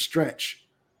making this stretch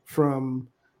from,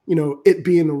 it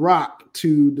being The Rock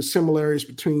to the similarities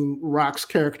between Rock's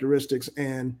characteristics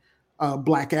and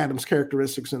Black Adam's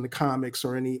characteristics in the comics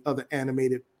or any other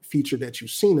animated feature that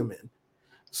you've seen him in.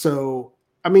 So,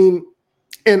 I mean,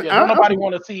 and nobody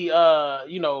want to see,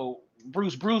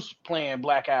 Bruce playing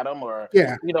Black Adam or,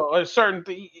 a certain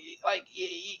thing. Like,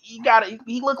 he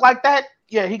look like that.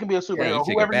 Yeah, he can be a superhero.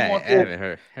 Whoever you want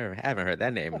to. I haven't heard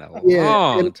that name in a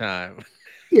long time.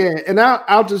 Yeah, and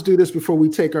I'll just do this before we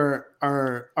take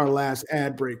our last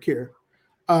ad break here.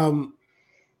 I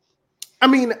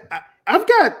mean, I've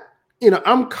got,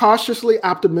 I'm cautiously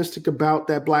optimistic about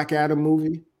that Black Adam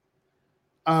movie.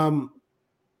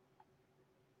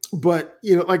 But,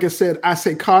 like I said, I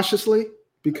say cautiously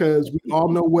because we all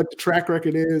know what the track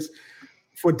record is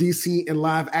for DC in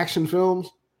live action films.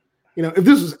 If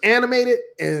this was animated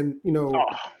and,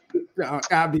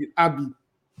 I'd be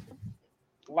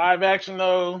live action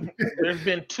though. There's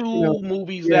been two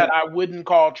movies that I wouldn't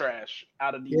call trash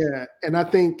out of DC. Yeah, and I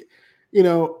think,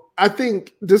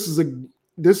 this is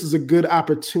a good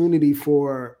opportunity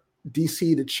for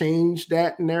DC to change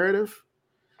that narrative.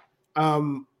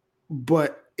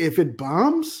 But if it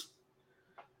bombs,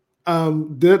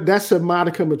 that's a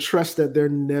modicum of trust that they're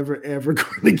never ever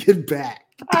going to get back.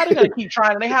 They're going to keep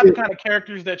trying. They have the kind of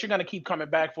characters that you're going to keep coming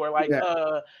back for. Like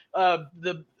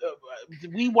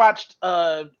we watched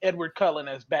Edward Cullen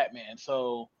as Batman,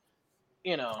 so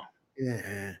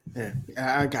Yeah,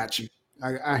 I got you.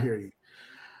 I hear you.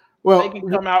 Well, they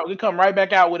can come right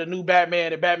back out with a new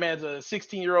Batman, and Batman's a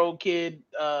 16-year-old kid.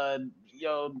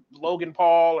 Logan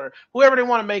Paul or whoever they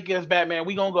want to make as Batman,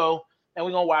 we gonna go and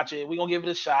we gonna watch it. We gonna give it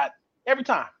a shot every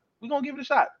time. We gonna give it a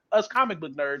shot. Us comic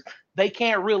book nerds, they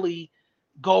can't really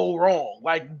go wrong.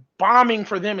 Like bombing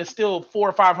for them is still 400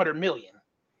 or 500 million.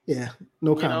 Yeah,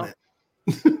 no comment.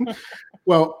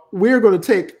 Well, we're going to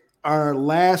take our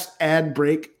last ad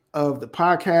break of the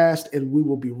podcast, and we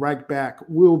will be right back.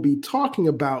 We'll be talking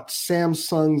about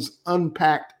Samsung's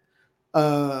Unpacked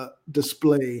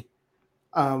display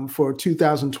for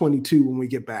 2022 when we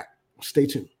get back. Stay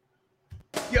tuned.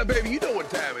 Yeah, baby, you know what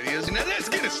time it is. Now let's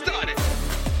get it started.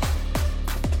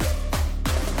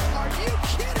 Are you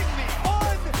kidding me?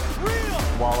 Unreal!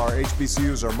 While our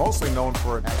HBCUs are mostly known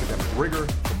for academic rigor,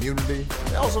 community,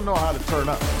 they also know how to turn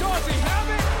up. Does he have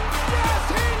it? Yes,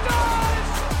 he does!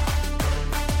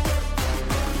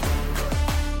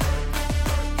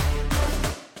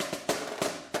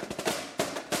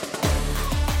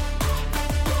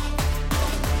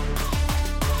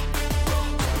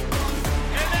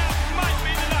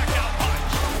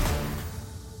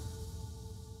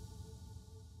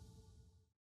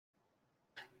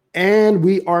 And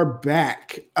we are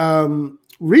back.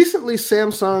 Recently,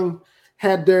 Samsung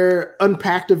had their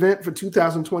Unpacked event for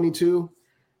 2022.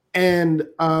 And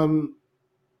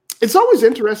it's always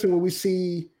interesting when we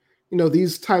see,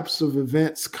 these types of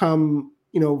events come,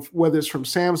 whether it's from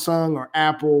Samsung or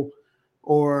Apple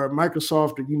or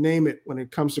Microsoft or you name it, when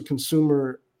it comes to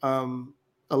consumer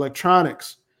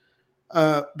electronics,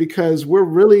 because we're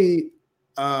really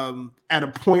at a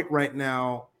point right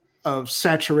now of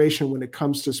saturation when it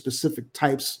comes to specific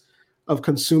types of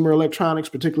consumer electronics,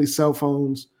 particularly cell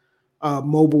phones,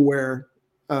 mobileware,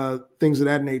 things of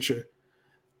that nature.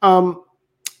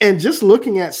 And just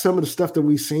looking at some of the stuff that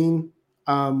we've seen,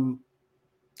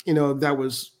 that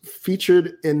was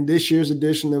featured in this year's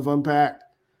edition of Unpacked.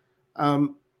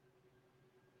 Normally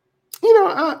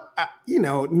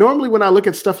when I look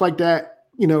at stuff like that,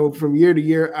 from year to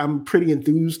year, I'm pretty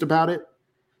enthused about it.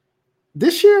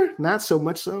 This year, not so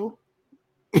much so.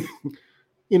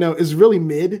 It's really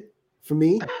mid for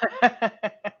me.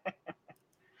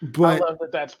 But I love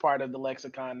that that's part of the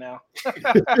lexicon now.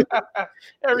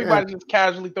 Everybody just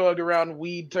casually throwing around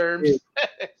weed terms.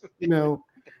 And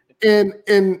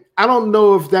I don't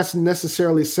know if that's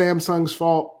necessarily Samsung's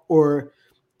fault or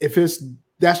if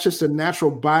that's just a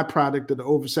natural byproduct of the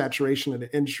oversaturation of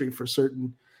the industry for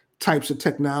certain types of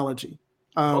technology.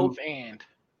 Both and.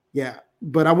 Yeah,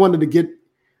 but I wanted to get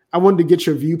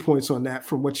your viewpoints on that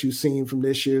from what you've seen from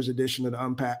this year's edition of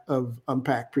the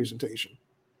Unpacked presentation.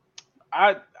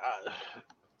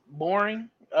 Boring.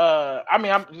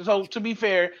 So to be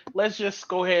fair, let's just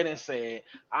go ahead and say it.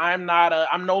 I'm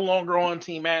no longer on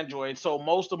Team Android, so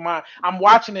I'm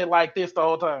watching it like this the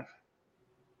whole time.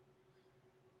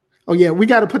 Oh yeah, we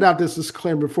got to put out this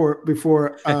disclaimer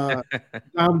before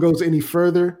Dom goes any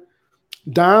further.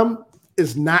 Dom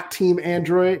is not Team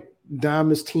Android.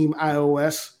 Dom is Team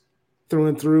iOS through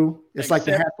and through. It's Except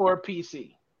like for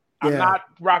PC. I'm not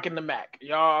rocking the Mac.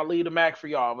 Y'all, I'll leave the Mac for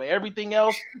y'all. But everything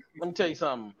else, let me tell you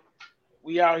something.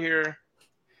 We out here,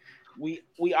 we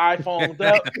iPhoned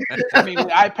up. We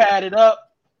iPadded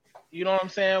up. You know what I'm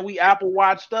saying? We Apple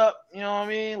Watched up. You know what I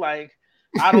mean? Like,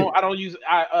 I don't use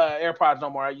AirPods no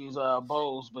more. I use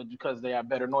Bose, but because they have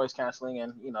better noise canceling,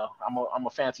 and I'm a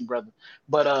fancy brother.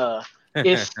 But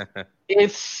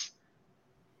it's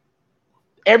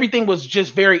everything was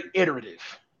just very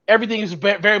iterative. Everything is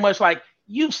very much like,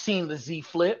 you've seen the Z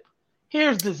Flip.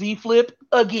 Here's the Z Flip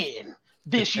again.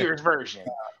 This year's version.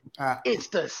 It's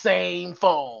the same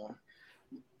phone.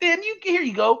 Then here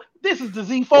you go. This is the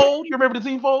Z Fold. You remember the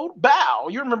Z Fold? Bow.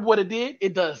 You remember what it did?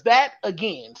 It does that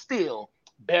again. Still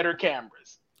better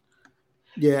cameras.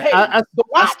 Yeah. Hey, the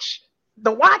watch.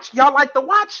 Y'all like the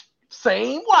watch?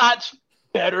 Same watch,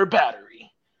 better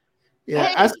battery. Yeah,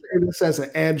 hey. I say this as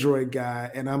an Android guy,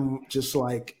 and I'm just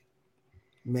like,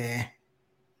 man.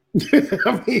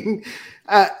 I mean,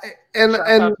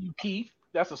 and you, Keith,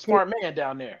 that's a smart man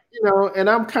down there. And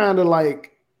I'm kind of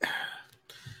like,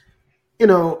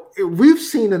 we've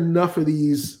seen enough of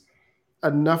these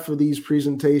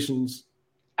presentations.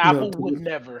 Apple would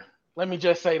never. Let me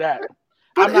just say that.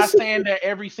 I'm not saying that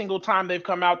every single time they've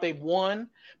come out they've won,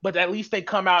 but at least they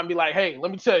come out and be like, hey, let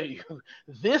me tell you,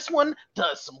 this one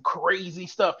does some crazy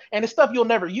stuff. And it's stuff you'll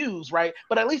never use, right?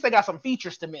 But at least they got some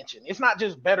features to mention. It's not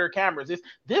just better cameras. It's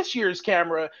this year's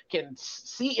camera can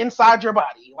see inside your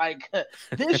body. Like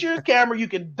this year's camera, you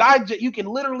can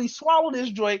literally swallow this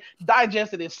joint,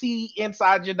 digest it, and see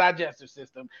inside your digestive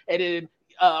system. And then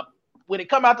when it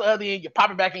come out the other end, you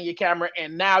pop it back in your camera,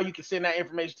 and now you can send that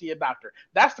information to your doctor.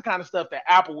 That's the kind of stuff that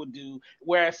Apple would do,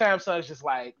 whereas Samsung's just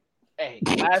like, hey,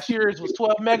 last year's was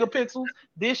 12 megapixels.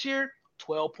 This year,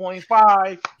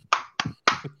 12.5.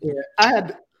 Yeah,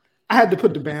 I had to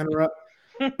put the banner up.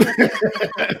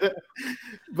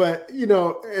 But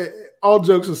all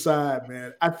jokes aside,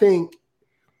 man, I think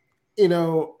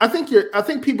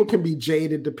people can be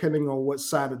jaded depending on what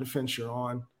side of the fence you're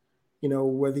on.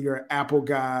 Whether you're an Apple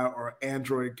guy or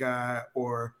Android guy,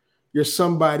 or you're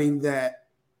somebody that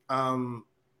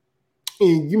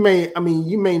you may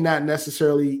not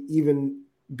necessarily even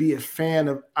be a fan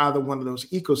of either one of those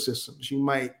ecosystems. You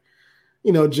might,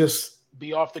 just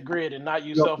be off the grid and not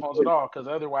use cell phones at all, because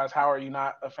otherwise, how are you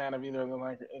not a fan of either of the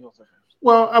ecosystems?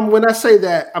 Well, when I say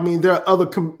that, I mean there are other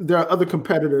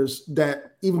competitors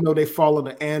that, even though they fall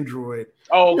into Android.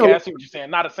 Oh, okay, I see what you're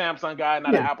saying. Not a Samsung guy,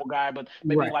 not an Apple guy, but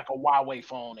maybe like a Huawei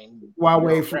phone and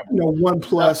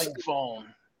OnePlus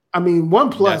phone. I mean,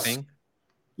 OnePlus. Nothing.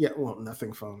 Yeah, well,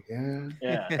 nothing phone. Yeah.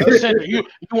 You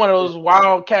one of those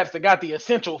wild cats that got the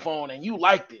essential phone and you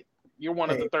liked it. You're one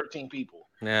of the 13 people.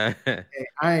 Yeah. Hey,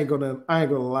 I ain't gonna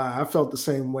lie. I felt the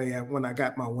same way when I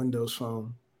got my Windows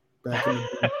phone back in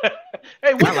the day.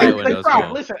 Hey, Windows, they Windows tried.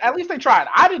 Phone. Listen, at least they tried.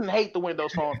 I didn't hate the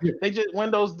Windows Phone.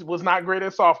 Windows was not great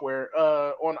at software,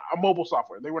 on mobile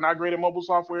software. They were not great at mobile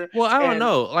software. Well, I don't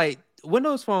know. Like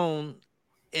Windows Phone,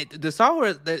 the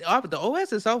software, the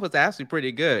OS itself was actually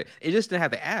pretty good. It just didn't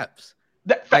have the apps.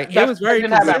 It was very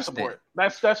didn't have app consistent. support.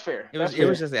 That's fair. It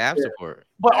was just the app support.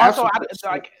 But also,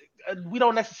 we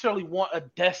don't necessarily want a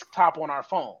desktop on our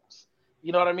phones.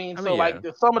 You know what I mean? Some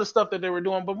of the stuff that they were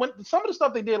doing, but some of the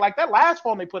stuff they did, like that last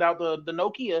phone they put out, the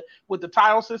Nokia with the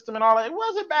tile system and all that, it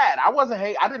wasn't bad. I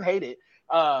didn't hate it.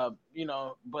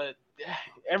 But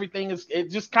everything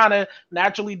it just kind of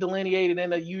naturally delineated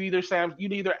into you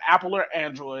either Apple or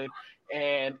Android.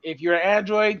 And if you're an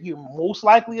Android, you're most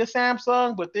likely a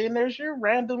Samsung, but then there's your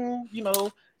random,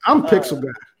 I'm Pixel guy.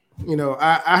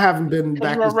 I haven't been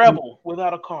back. You're a rebel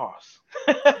without a cause.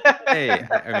 Hey,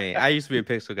 I mean, I used to be a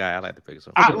Pixel guy. I like the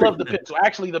Pixel. I love the Pixel.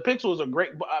 Actually, the Pixel is a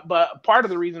great, but part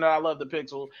of the reason that I love the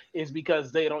Pixel is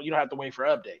because you don't have to wait for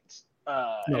updates.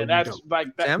 And that's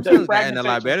like that. Samsung's gotten a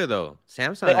lot better though.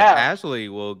 Samsung actually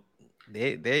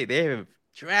they have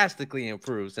drastically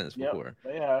improved since before.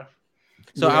 They have.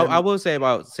 So I will say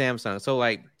about Samsung.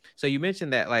 So you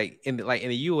mentioned that in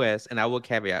the US, and I will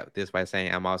caveat this by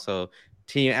saying I'm also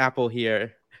Team Apple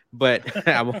here, but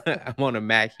I'm on a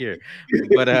Mac here.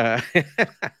 But where's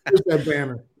that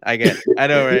banner? I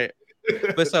know, right?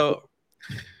 But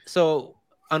so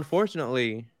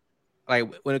unfortunately,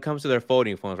 when it comes to their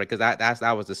folding phones, right? Because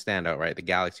that was the standout, right? The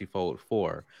Galaxy Fold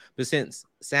 4. But since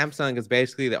Samsung is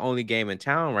basically the only game in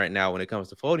town right now when it comes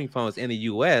to folding phones in the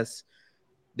US,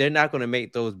 they're not going to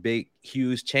make those big,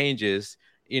 huge changes.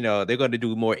 They're going to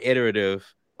do more iterative,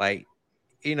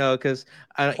 because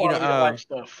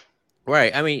stuff.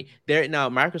 Right. I mean,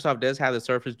 Microsoft does have the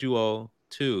Surface Duo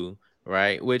 2,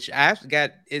 right? Which I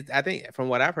think from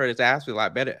what I've heard, it's actually a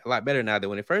lot better now than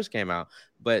when it first came out.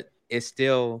 But it's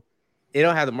still, they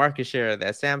don't have the market share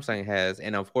that Samsung has,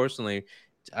 and unfortunately,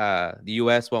 the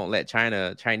US won't let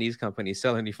Chinese companies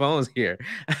sell any phones here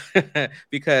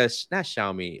because not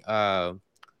Xiaomi.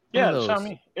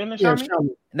 Xiaomi. Isn't it Xiaomi?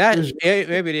 Xiaomi.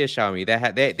 Maybe it is Xiaomi. They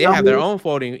have their own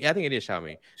folding. I think it is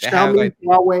Xiaomi. Xiaomi,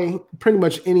 Huawei, pretty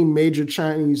much any major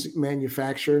Chinese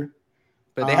manufacturer.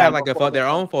 But they have their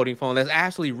own folding phone that's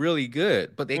actually really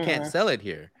good, but they can't sell it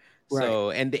here. Right.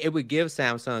 So, and it would give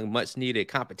Samsung much needed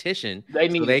competition.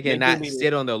 They cannot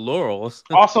sit on their laurels.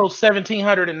 Also,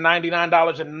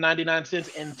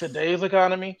 $1,799.99 in today's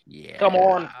economy. Yeah. Come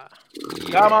on.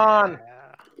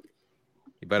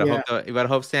 You better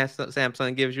hope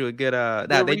Samsung gives you a good.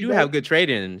 Now they do have good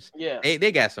trade-ins. Yeah,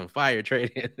 they got some fire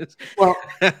trade-ins. Well,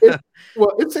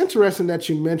 it's interesting that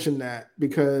you mentioned that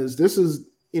because this is,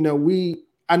 I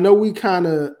know we kind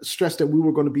of stressed that we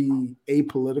were going to be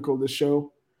apolitical this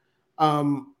show,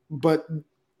 but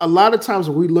a lot of times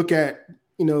when we look at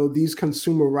these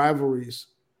consumer rivalries,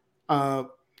 and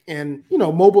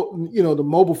mobile, the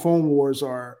mobile phone wars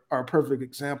are a perfect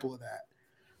example of that.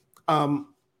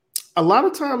 A lot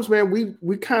of times, man,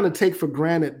 we kind of take for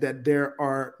granted that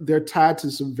they're tied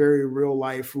to some very real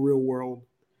life, real world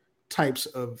types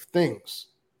of things.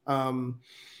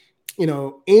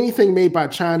 Anything made by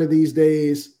China these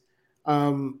days,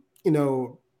 trying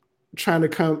to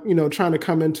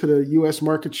come into the U.S.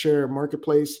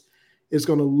 marketplace is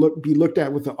going to be looked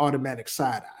at with an automatic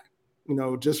side eye.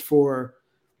 Just for,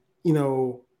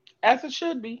 as it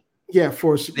should be. Yeah,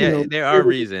 there are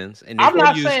reasons, and I'm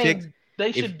not saying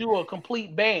they should do a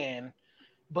complete ban,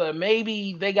 but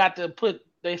maybe they got to put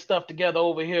their stuff together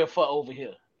over here.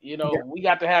 We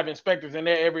got to have inspectors in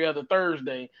there every other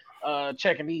Thursday,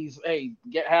 checking these. Hey,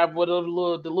 have what the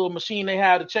little machine they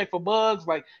have to check for bugs.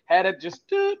 Like had it just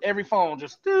do every phone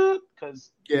just do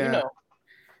because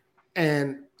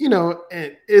and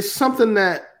it's something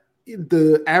that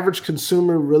the average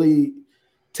consumer really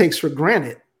takes for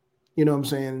granted. You know what I'm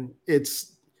saying?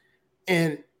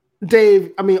 And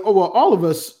Dave, I mean, all of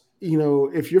us,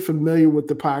 if you're familiar with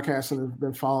the podcast and have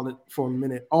been following it for a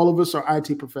minute, all of us are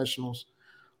IT professionals.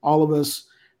 All of us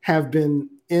have been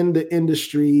in the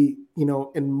industry,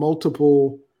 in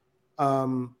multiple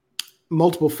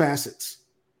facets,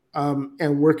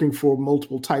 and working for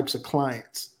multiple types of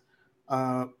clients.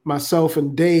 Myself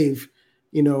and Dave,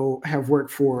 have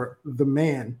worked for the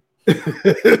man.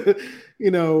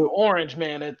 Orange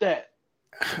man at that.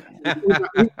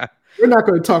 We're not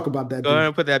going to talk about that. Go ahead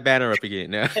and put that banner up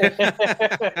again now.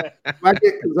 I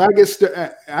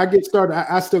get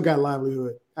started. I still got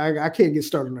livelihood. I can't get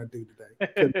started on that dude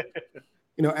today.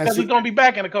 Because he's going to be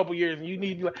back in a couple years, and you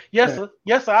need sir. Yes,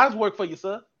 sir. I was work for you,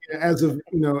 sir. As a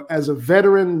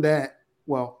veteran,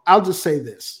 I'll just say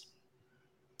this,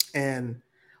 and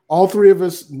all three of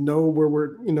us know where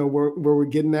we're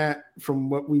getting at from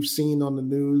what we've seen on the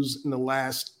news in the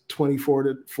last 24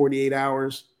 to 48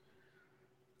 hours.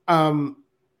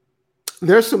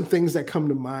 There's some things that come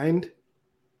to mind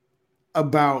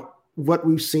about what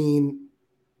we've seen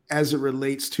as it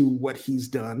relates to what he's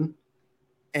done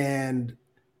and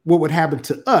what would happen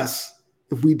to us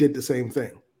if we did the same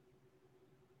thing.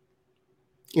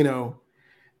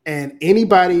 And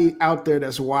anybody out there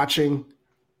that's watching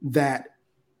that,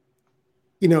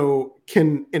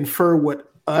 can infer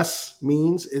what us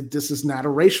means. This is not a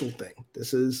racial thing.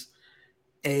 This is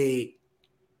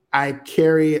I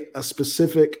carry a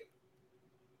specific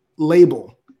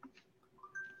label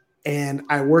and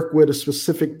I work with a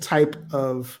specific type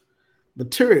of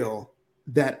material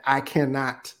that I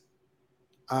cannot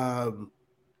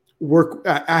work.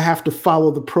 I have to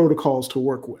follow the protocols to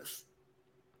work with.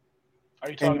 Are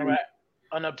you talking about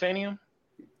unobtainium?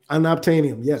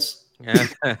 Unobtainium, yes.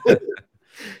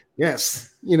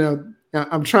 Yes.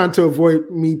 I'm trying to avoid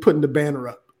me putting the banner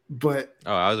up, but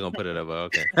I was gonna put it up.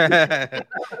 Okay.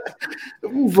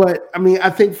 But I mean, I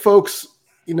think folks,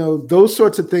 those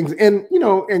sorts of things, and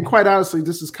and quite honestly,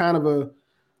 this is kind of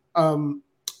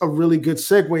a really good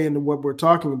segue into what we're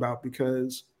talking about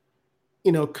because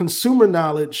consumer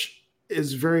knowledge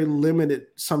is very limited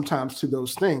sometimes to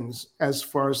those things as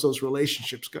far as those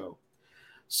relationships go.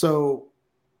 So,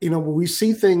 when we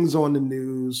see things on the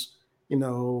news,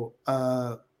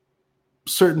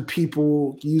 certain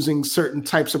people using certain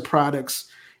types of products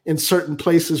in certain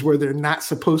places where they're not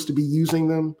supposed to be using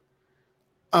them,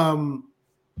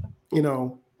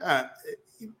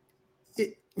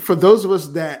 for those of us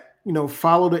that,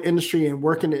 follow the industry and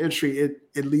work in the industry,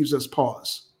 it leaves us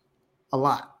pause a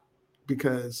lot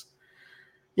because,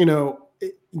 you're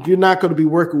not going to be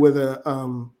working with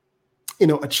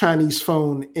a Chinese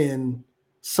phone in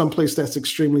someplace that's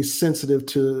extremely sensitive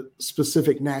to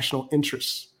specific national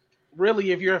interests.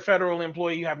 Really, if you're a federal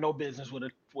employee, you have no business with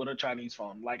a Chinese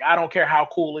phone. Like, I don't care how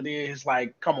cool it is.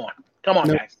 Like, come on,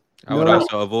 guys. I would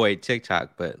also avoid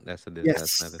TikTok, but that's another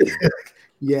thing.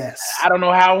 Yes. I don't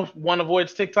know how one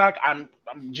avoids TikTok. I'm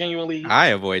genuinely. I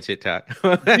avoid TikTok.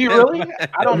 Do you really?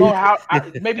 I don't know how.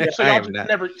 Maybe so y'all just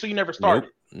never. So you never started.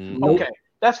 Nope. Okay,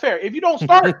 that's fair. If you don't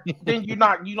start, then you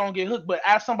don't get hooked. But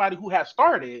as somebody who has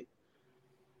started,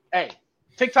 hey,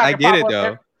 TikTok. I get it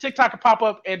though. TikTok could pop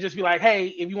up and just be like, "Hey,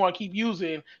 if you want to keep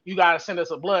using, you got to send us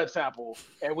a blood sample,"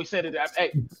 and we send it.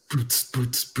 Hey, boots.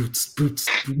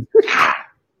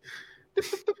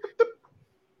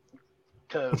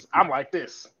 Because I'm like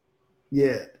this.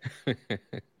 Yeah.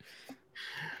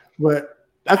 But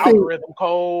I think algorithm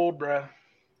cold, bruh.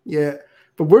 Yeah,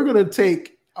 but we're gonna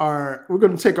take our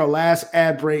last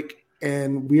ad break,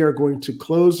 and we are going to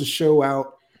close the show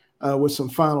out with some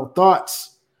final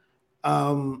thoughts,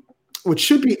 which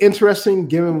should be interesting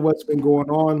given what's been going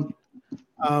on.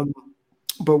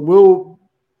 But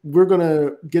we're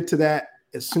gonna get to that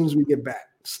as soon as we get back.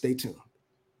 Stay tuned.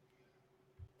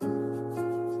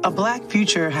 A Black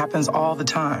future happens all the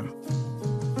time.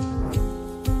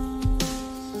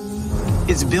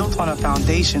 It's built on a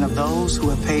foundation of those who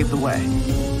have paved the way.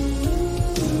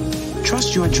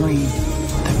 Trust your dream.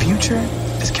 The future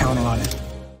is counting on it.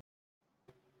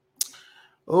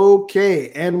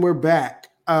 Okay, and we're back.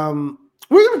 We're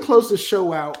going to close the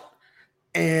show out,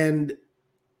 and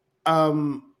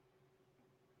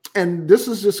this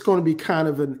is just going to be kind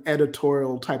of an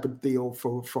editorial type of deal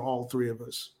for all three of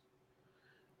us.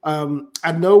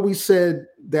 I know we said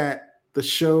that the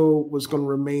show was going to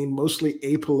remain mostly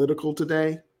apolitical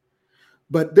today,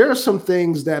 but there are some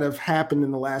things that have happened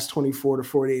in the last 24 to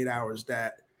 48 hours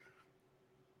that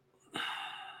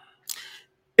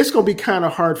it's going to be kind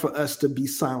of hard for us to be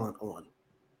silent on.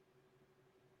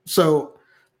 So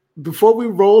before we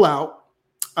roll out,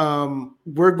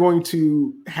 we're going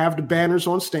to have the banners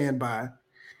on standby,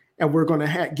 and we're going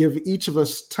to give each of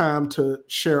us time to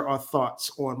share our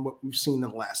thoughts on what we've seen in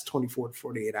the last 24 to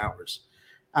 48 hours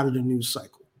out of the news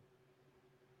cycle.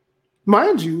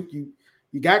 Mind you,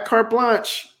 you got carte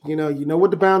blanche. You know what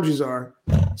the boundaries are.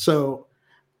 So,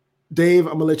 Dave,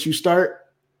 I'm gonna let you start.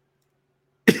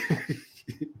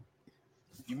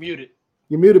 You muted.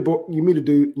 You muted, boy. You muted,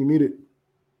 dude. You muted.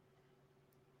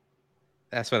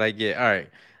 That's what I get. All right.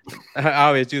 I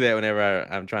always do that whenever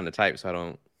I'm trying to type, so I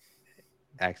don't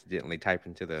accidentally type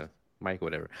into the mic or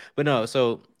whatever. But no,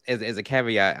 so as a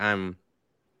caveat, I'm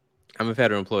a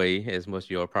federal employee, as most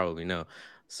of you all probably know.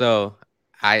 So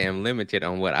I am limited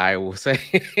on what I will say.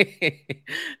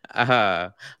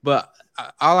 But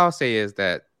all I'll say is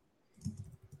that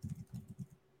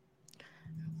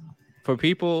for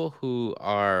people who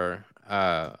are,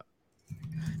 I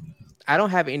I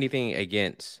don't have anything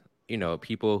against,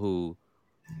 people who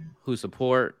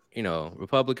support,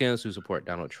 Republicans, who support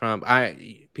Donald Trump.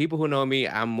 People who know me,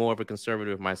 I'm more of a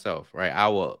conservative myself, right? I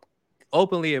will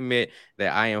openly admit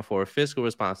that I am for fiscal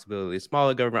responsibility,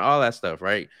 smaller government, all that stuff,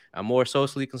 right? I'm more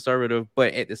socially conservative,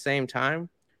 but at the same time,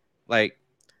 like,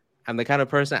 I'm the kind of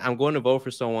person I'm going to vote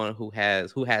for someone who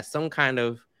has some kind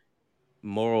of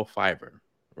moral fiber,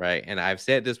 right? And I've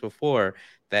said this before,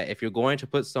 that if you're going to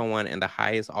put someone in the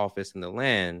highest office in the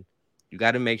land, you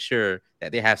got to make sure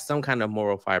that they have some kind of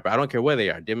moral fiber. I don't care whether they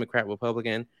are Democrat,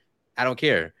 Republican, I don't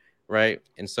care, right?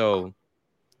 And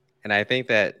I think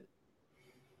that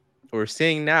we're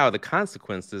seeing now the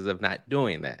consequences of not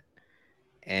doing that.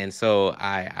 And so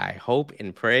I hope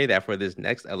and pray that for this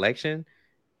next election,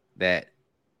 that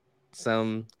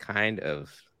some kind of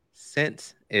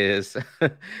sense is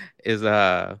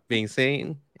being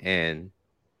seen, and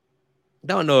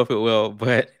don't know if it will,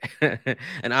 but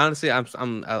and honestly, I'm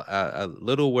a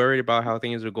little worried about how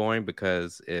things are going,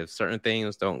 because if certain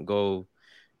things don't go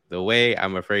the way,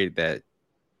 I'm afraid that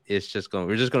we're just going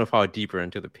to fall deeper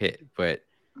into the pit. But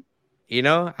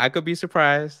I could be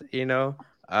surprised.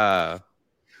 I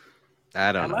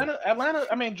don't know. Atlanta.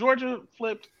 I mean, Georgia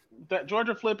flipped. That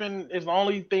Georgia flipping is the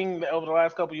only thing that over the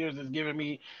last couple of years has given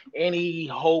me any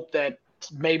hope that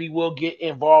maybe we'll get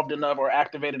involved enough or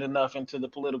activated enough into the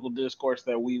political discourse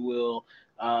that we will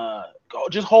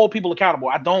just hold people accountable.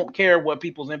 I don't care what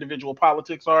people's individual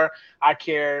politics are. I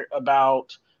care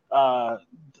about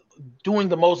doing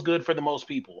the most good for the most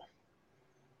people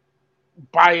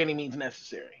by any means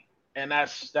necessary. And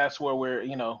that's where we're,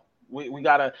 we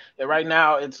gotta, right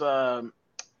now it's I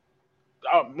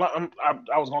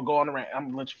was gonna go on the rant. I'm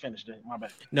gonna let you finish that. My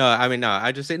bad. No, I mean, no.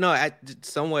 I just say no. I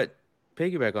somewhat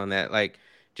piggyback on that. Like,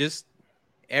 just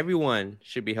everyone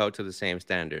should be held to the same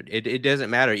standard. It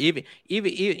doesn't matter. Even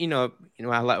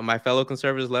my fellow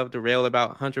conservatives love to rail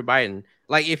about Hunter Biden.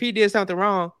 Like, if he did something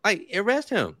wrong, like, arrest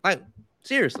him. Like,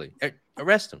 seriously,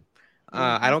 arrest him.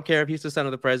 I don't care if he's the son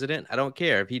of the president. I don't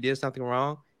care if he did something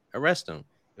wrong. Arrest him.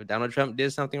 If Donald Trump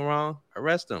did something wrong,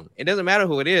 arrest him. It doesn't matter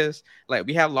who it is. Like,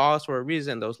 we have laws for a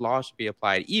reason. Those laws should be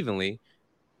applied evenly,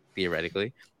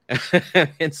 theoretically.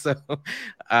 And so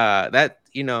that,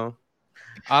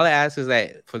 all I ask is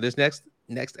that for this next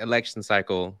election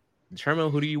cycle, determine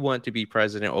who do you want to be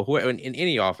president, or who in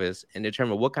any office, and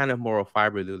determine what kind of moral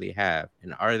fiber do they have,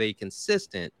 and are they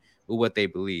consistent with what they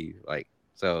believe. Like,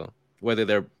 so whether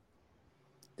they're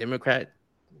Democrat,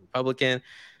 Republican,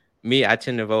 me, I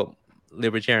tend to vote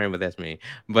Libertarian, but that's me.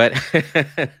 But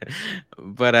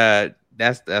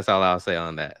that's all I'll say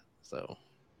on that. So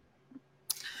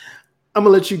I'm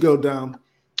gonna let you go, Dom.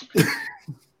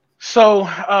 So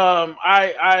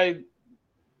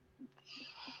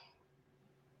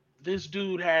this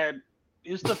dude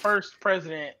is the first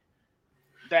president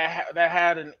that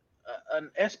had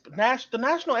the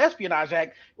National Espionage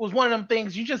Act. Was one of them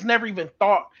things you just never even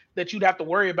thought that you'd have to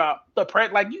worry about.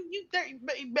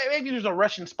 Maybe there's a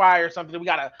Russian spy or something that we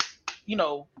gotta,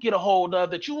 get a hold of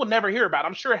that you will never hear about.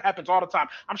 I'm sure it happens all the time.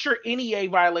 I'm sure NEA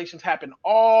violations happen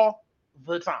all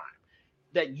the time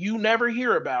that you never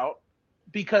hear about,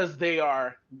 because they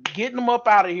are getting them up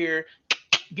out of here,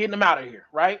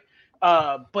 right?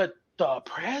 But the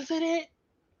president,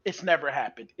 it's never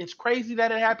happened. It's crazy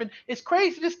that it happened. It's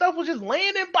crazy this stuff was just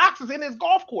laying in boxes in his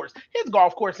golf course. His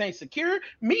golf course ain't secure.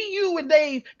 Me, you, and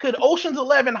Dave could Ocean's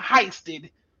 11 heisted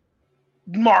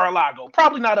Mar-a-Lago.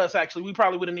 Probably not us, actually. We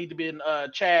probably would have needed to be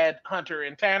Chad, Hunter,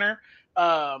 and Tanner.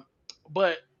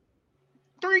 But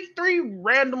three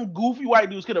random goofy white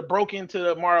dudes could have broke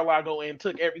into Mar-a-Lago and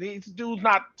took everything. This dude's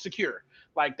not secure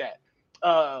like that.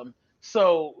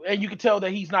 So, and you can tell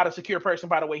that he's not a secure person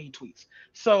by the way he tweets.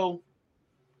 So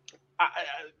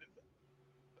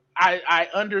I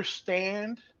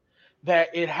understand that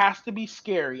it has to be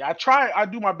scary. I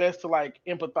do my best to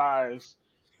empathize.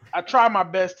 I try my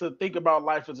best to think about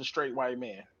life as a straight white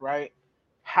man, right?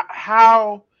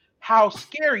 How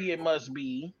scary it must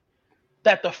be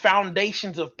that the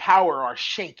foundations of power are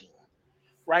shaking,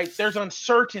 right? There's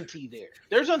uncertainty there.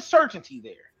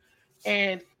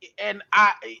 And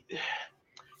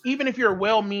even if you're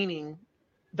well-meaning,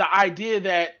 the idea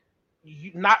that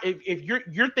if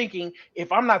you're thinking,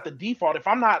 if I'm not the default, if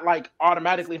I'm not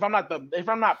automatically, if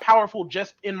I'm not powerful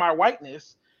just in my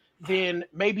whiteness, then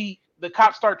maybe the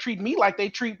cops start treating me like they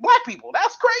treat black people.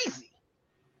 That's crazy,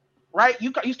 right?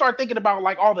 You start thinking about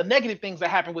all the negative things that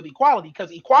happen with equality,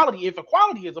 because if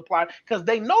equality is applied, because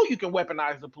they know you can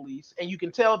weaponize the police, and you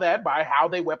can tell that by how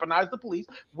they weaponize the police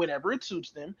whenever it suits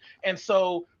them. And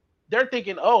so they're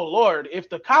thinking, oh Lord, if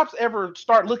the cops ever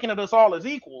start looking at us all as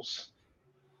equals,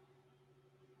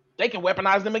 they can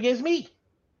weaponize them against me.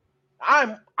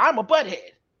 I'm a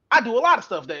butthead. I do a lot of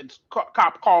stuff that's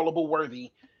callable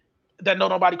worthy that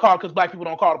nobody called because black people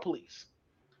don't call the police.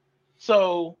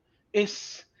 So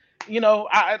it's,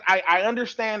 I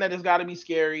understand that it's got to be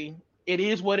scary. It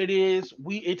is what it is.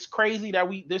 It's crazy that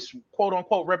this quote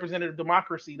unquote representative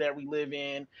democracy that we live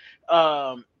in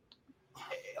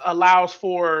allows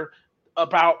for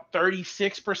about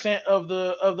 36% of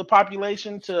the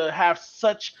population to have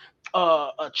such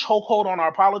a chokehold on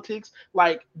our politics.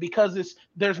 Like, because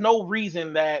there's no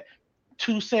reason that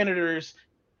 2 senators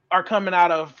are coming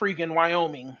out of freaking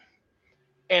Wyoming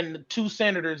and the 2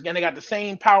 senators, and they got the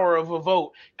same power of a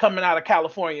vote coming out of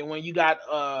California when you got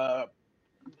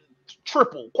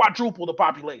quadruple the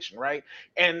population, right?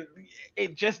 And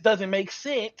it just doesn't make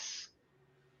sense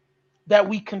that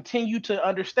we continue to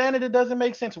understand it. It doesn't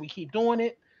make sense. We keep doing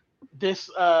it. This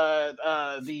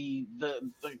the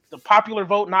popular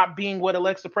vote not being what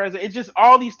elects the president. It just,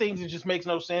 all these things, it just makes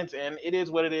no sense, and it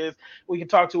is what it is. We can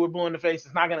talk to it blue in the face.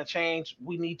 It's not going to change.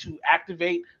 We need to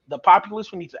activate the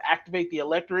populace. We need to activate the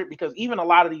electorate, because even a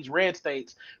lot of these red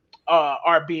states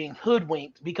are being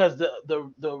hoodwinked because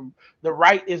the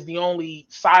right is the only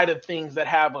side of things that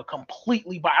have a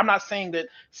completely. I'm not saying that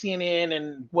CNN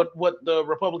and what the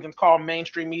Republicans call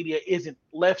mainstream media isn't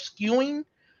left skewing,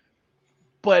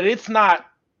 but it's not.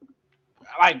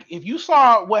 Like, if you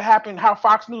saw what happened, how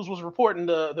Fox News was reporting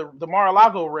the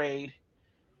Mar-a-Lago raid,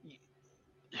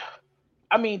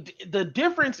 I mean, the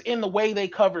difference in the way they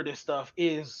cover this stuff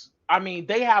is, I mean,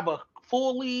 they have a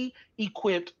fully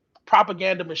equipped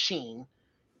propaganda machine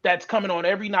that's coming on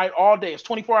every night, all day. It's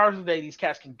 24 hours a day. These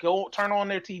cats can go turn on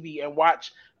their TV and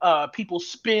watch people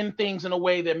spin things in a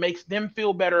way that makes them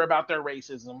feel better about their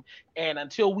racism. And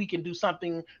until we can do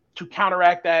something to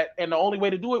counteract that, and the only way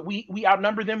to do it, we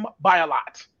outnumber them by a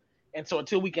lot. And so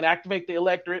until we can activate the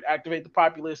electorate, activate the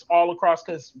populace all across,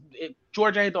 because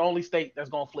Georgia ain't the only state that's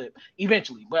gonna flip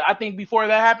eventually. But I think before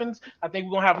that happens, I think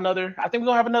we're gonna have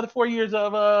another 4 years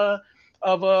of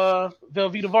Velveeta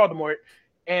Voldemort.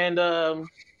 And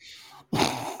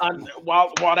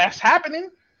while that's happening,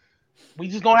 we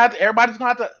just gonna have to. Everybody's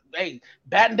gonna have to,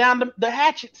 batten down the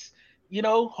hatchets.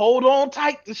 Hold on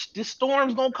tight. This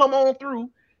storm's gonna come on through.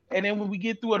 And then when we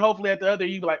get through it, hopefully at the other,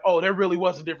 you be like, oh, there really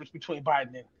was a difference between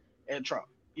Biden and Trump.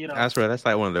 That's right. That's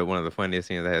like one of the funniest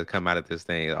things that has come out of this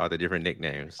thing. All the different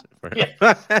nicknames.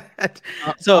 Yeah.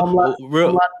 So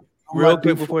real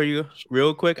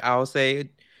quick, I'll say,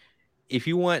 if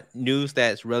you want news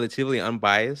that's relatively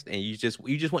unbiased and you just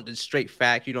want the straight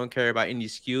fact, you don't care about any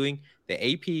skewing, the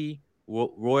AP,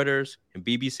 Reuters, and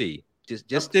BBC.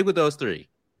 Just stick with those 3.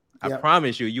 I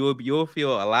promise you'll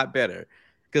feel a lot better.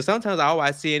 Because sometimes I'll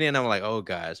watch CNN, I'm like, oh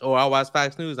gosh. Or I'll watch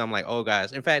Fox News, I'm like, oh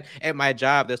gosh. In fact, at my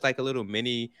job, there's like a little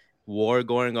mini war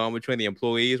going on between the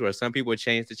employees where some people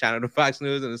change the channel to Fox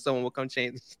News and then someone will come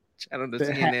change the channel to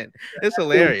CNN. It's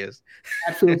hilarious.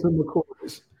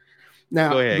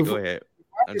 Now, go ahead.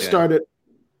 I started,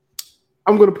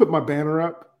 I'm going to put my banner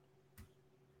up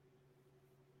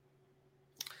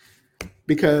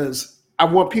because I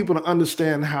want people to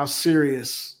understand how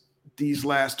serious these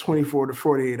last 24 to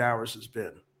 48 hours has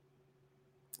been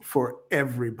for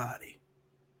everybody.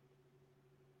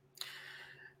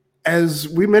 As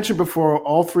we mentioned before,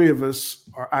 all 3 of us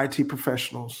are IT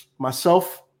professionals.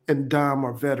 Myself and Dom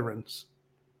are veterans.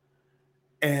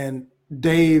 And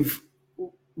Dave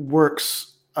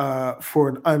works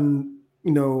for an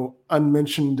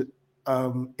unmentioned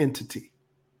entity.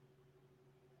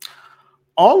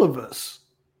 All of us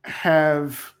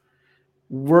have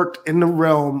worked in the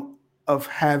realm of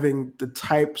having the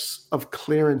types of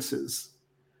clearances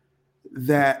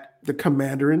that the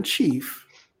commander-in-chief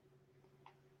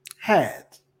had.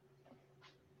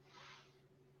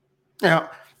 Now,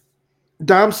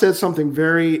 Dom said something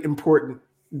very important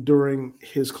during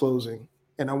his closing,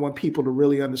 and I want people to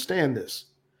really understand this.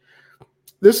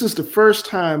 This is the first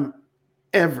time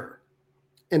ever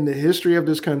in the history of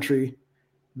this country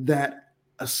that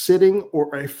a sitting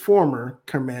or a former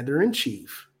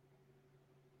commander-in-chief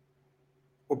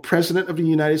or president of the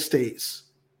United States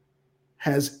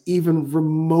has even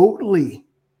remotely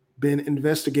been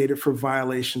investigated for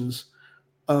violations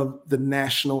of the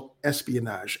National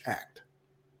Espionage Act.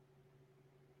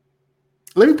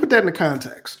 Let me put that into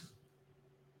context.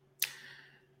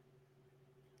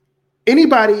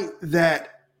 Anybody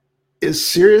that is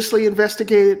seriously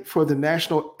investigated for the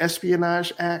National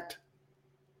Espionage Act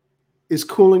is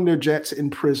cooling their jets in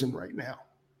prison right now.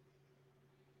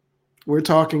 We're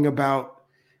talking about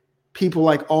people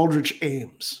like Aldrich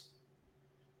Ames,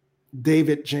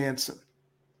 David Jansen.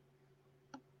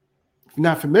 If you're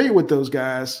not familiar with those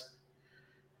guys,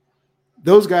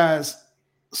 those guys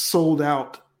sold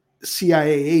out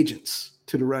CIA agents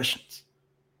to the Russians.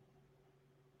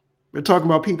 We're talking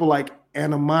about people like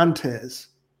Anna Montez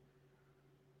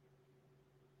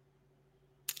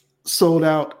sold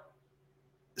out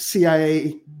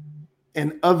CIA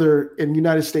and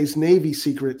United States Navy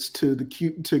secrets to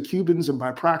Cubans and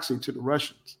by proxy to the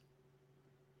Russians.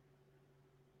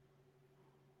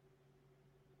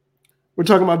 We're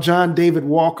talking about John David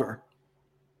Walker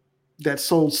that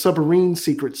sold submarine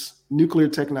secrets, nuclear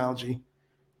technology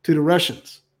to the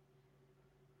Russians.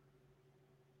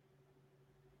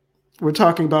 We're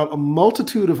talking about a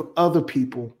multitude of other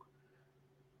people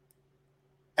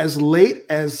as late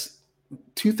as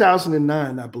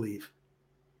 2009, I believe,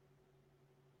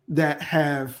 that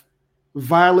have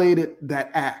violated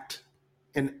that act.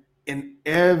 And in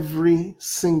every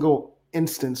single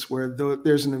instance where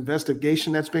there's an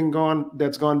investigation that's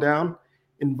gone down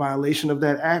in violation of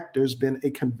that act, there's been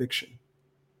a conviction.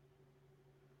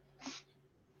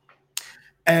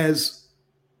 As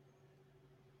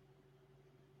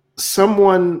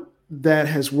someone that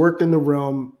has worked in the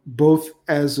realm, both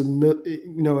as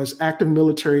as active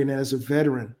military and as a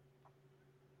veteran,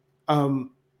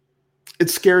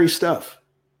 it's scary stuff.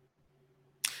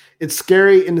 It's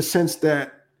scary in the sense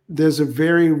that there's a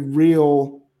very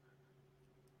real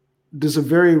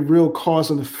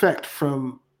cause and effect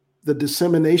from the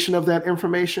dissemination of that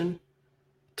information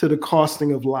to the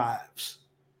costing of lives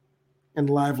and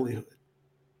livelihood.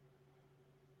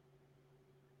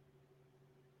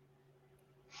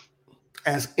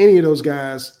 As any of those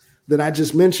guys that I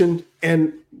just mentioned,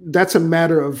 and that's a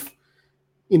matter of,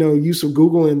 use of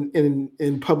Google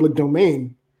in public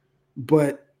domain,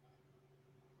 but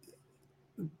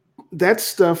that's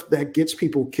stuff that gets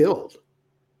people killed.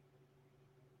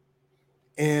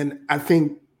 And I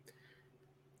think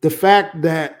the fact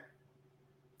that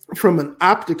from an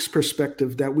optics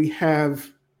perspective that we have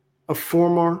a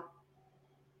former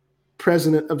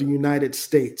president of the United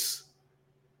States,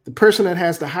 the person that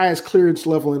has the highest clearance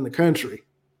level in the country,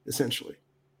 essentially,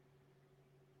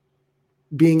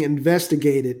 being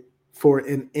investigated for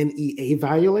an NEA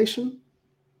violation.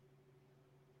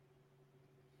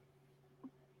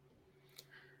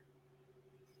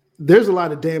 There's a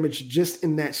lot of damage just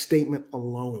in that statement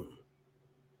alone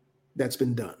that's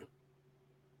been done.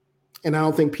 And I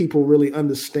don't think people really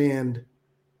understand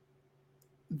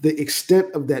the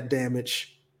extent of that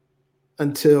damage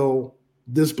until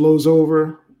this blows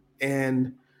over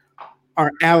and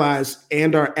our allies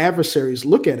and our adversaries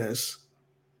look at us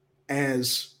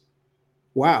as,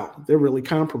 wow, they're really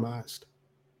compromised.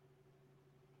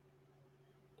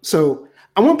 So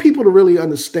I want people to really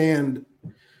understand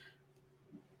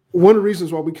one of the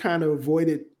reasons why we kind of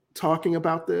avoided talking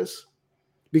about this,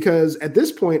 because at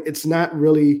this point, it's not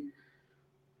really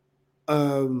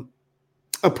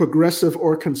a progressive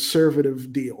or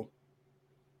conservative deal.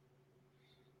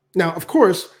 Now, of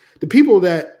course, the people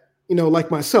that, like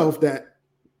myself, that,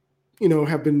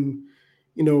 have been,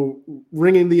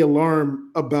 ringing the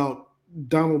alarm about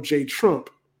Donald J. Trump,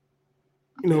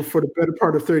 for the better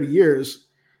part of 30 years,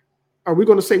 are we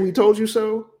going to say we told you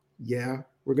so? Yeah,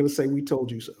 we're going to say we told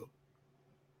you so.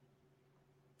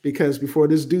 Because before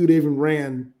this dude even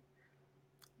ran,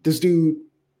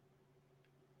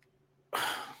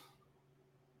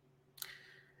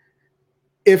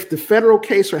 if the federal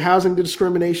case for housing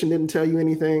discrimination didn't tell you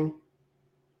anything,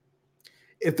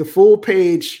 if the full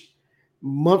page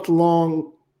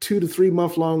month-long, 2 to 3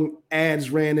 month-long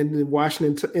ads ran in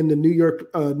the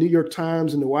New York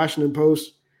Times and the Washington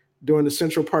Post during the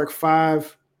Central Park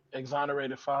 5.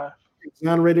 Exonerated 5.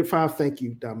 Exonerated 5. Thank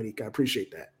you, Dominique. I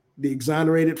appreciate that. The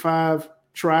Exonerated 5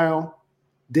 trial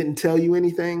didn't tell you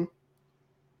anything.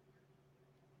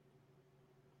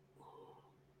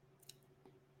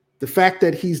 The fact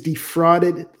that he's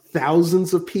defrauded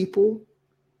thousands of people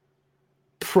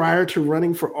prior to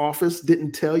running for office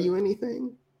didn't tell you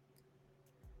anything.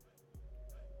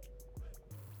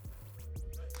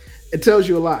 It tells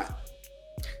you a lot.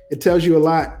 It tells you a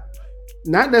lot,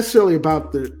 not necessarily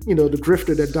about the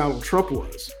grifter that Donald Trump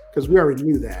was, because we already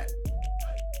knew that.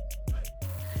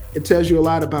 It tells you a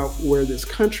lot about where this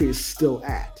country is still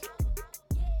at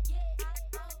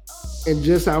and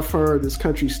just how far this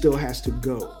country still has to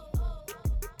go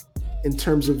in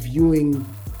terms of viewing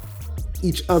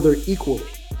each other equally.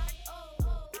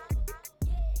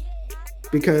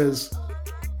 Because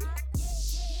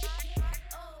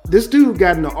this dude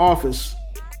got into office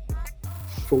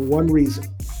for one reason.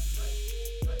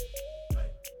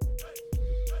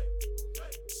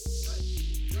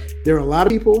 There are a lot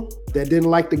of people that didn't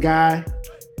like the guy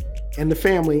and the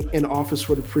family in office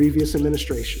for the previous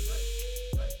administration.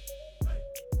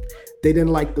 They didn't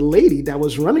like the lady that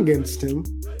was running against him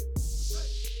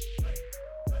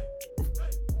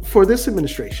for this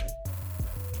administration.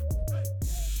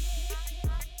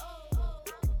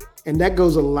 And that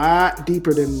goes a lot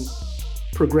deeper than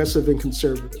progressive and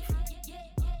conservative.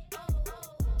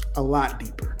 A lot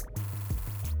deeper.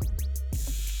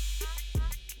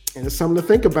 And it's something to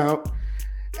think about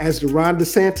as the Ron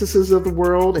DeSantis's of the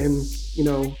world and, you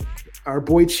know, our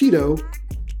boy Cheeto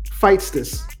fights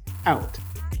this out.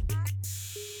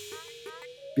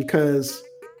 Because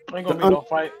ain't gonna be no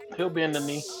fight. He'll be in the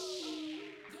knee.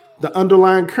 The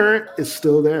underlying current is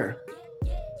still there.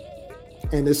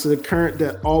 And it's a current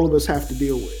that all of us have to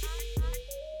deal with.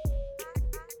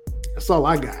 That's all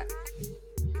I got.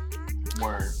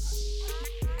 Word.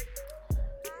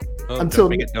 Oh, Until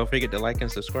don't forget to like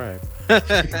and subscribe.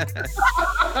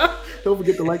 Don't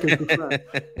forget to like and subscribe.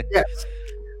 Yes.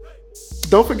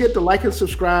 Don't forget to like and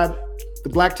subscribe the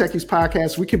Black Techies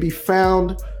podcast. We can be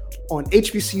found on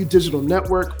HBCU Digital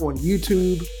Network, on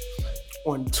YouTube,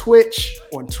 on Twitch,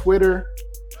 on Twitter.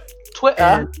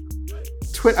 Twitter.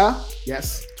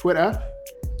 Yes, Twitter.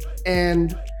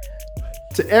 And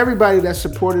to everybody that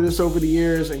supported us over the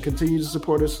years and continues to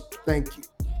support us, thank you.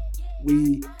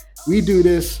 We do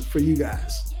this for you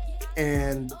guys.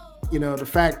 And, you know, the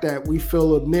fact that we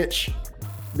fill a niche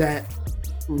that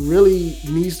really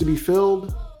needs to be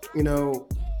filled, you know,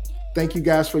 thank you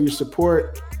guys for your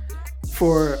support.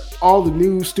 For all the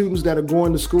new students that are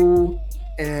going to school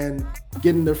and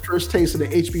getting their first taste of the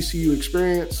HBCU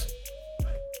experience.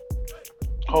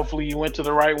 Hopefully you went to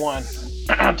the right one.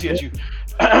 TSU.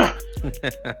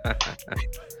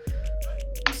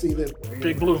 See this?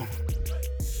 Big Blue.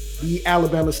 The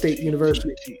Alabama State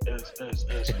University.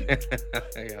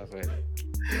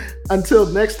 Until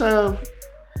next time,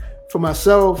 for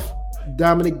myself,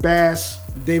 Dominic Bass,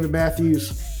 David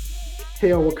Matthews,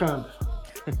 hail Wakanda.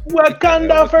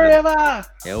 Wakanda forever.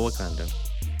 Hail Wakanda.